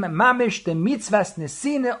mekayim mamesh the mitzvahs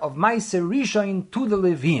nesine of Meiser Rishon to the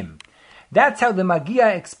Levim. That's how the Magia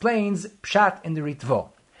explains pshat in the Ritvo.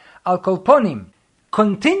 Al Kolponim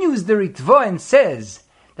continues the Ritva and says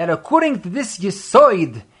that according to this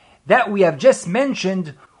Yesoid that we have just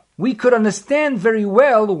mentioned, we could understand very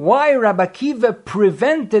well why Rabbi Akiva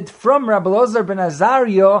prevented from Rabbi Elazar ben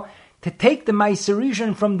Azariah to take the Meiser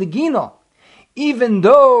Rishon from the Gino. Even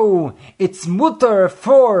though it's mutter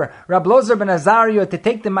for Rabbi Elazar ben Azariah to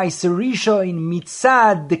take the Meiser Rishon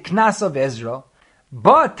mitzad the Knas of Ezra,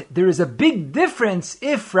 but there is a big difference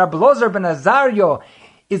if Rabbi Elazar ben Azariah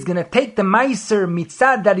is going to take the Meiser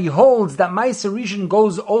mitzad that he holds, that Meiser Rishon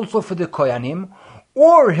goes also for the Koyanim,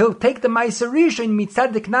 or he'll take the Meiser Rishon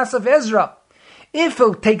mitzad the Knas of Ezra. If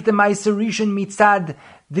he'll take the Meiser Rishon mitzad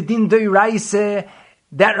the Din Doiraise,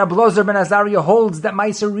 that Rabbi Elazar ben Azariah holds, that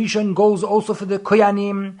Meiser Rishon goes also for the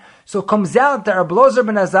Koyanim, so comes out that Rabbi Elazar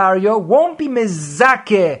ben Azariah won't be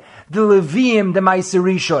mezakeh the Levim the Meiser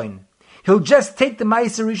Rishon. He'll just take the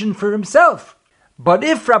Meiser Rishon for himself. But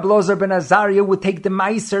if Rabbi Elazar ben Azariah would take the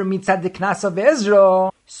Meiser mitzad the Knas of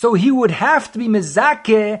Ezra, so he would have to be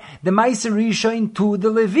mezakeh the Meiser Rishon to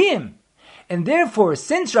the Levim. And therefore,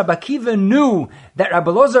 since Rabbi Akiva knew that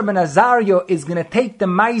Rabbi Elazar ben Azariah is going to take the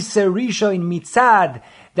Meiser Rishon mitzad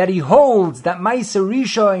that he holds, that Meiser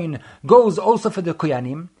Rishon goes also for the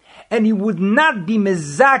Koyanim, and he would not be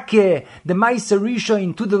mezakeh the Meiser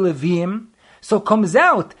Rishon to the Levim, so comes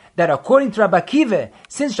out that according to Rabbi Akiva,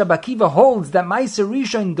 since Rabbi Akiva holds that Meiser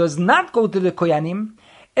Rishon does not go to the Koyanim,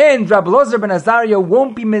 and Rabbi Elazar ben Azariah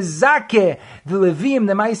won't be mezakeh the Levim,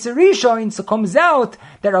 the Meiser Rishon, so comes out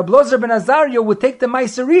that Rabbi Elazar ben Azariah would take the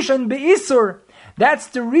Meiser Rishon be'isur. That's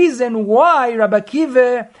the reason why Rabbi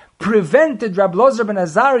Akiva prevented Rabbi Elazar ben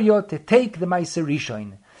Azariah to take the Meiser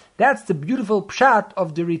Rishon. That's the beautiful pshat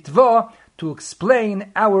of the Ritva to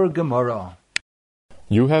explain our Gemara.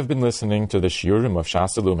 You have been listening to the Shiurim of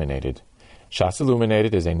Shas Illuminated. Shas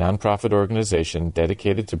Illuminated is a non-profit organization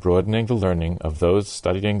dedicated to broadening the learning of those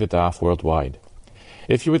studying the Daf worldwide.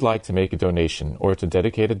 If you would like to make a donation or to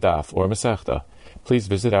dedicate a Daf or Masechta, please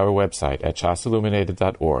visit our website at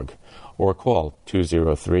shasilluminated.org or call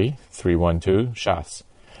 203-312-SHAS.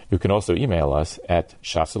 You can also email us at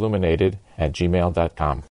shasilluminated@gmail.com.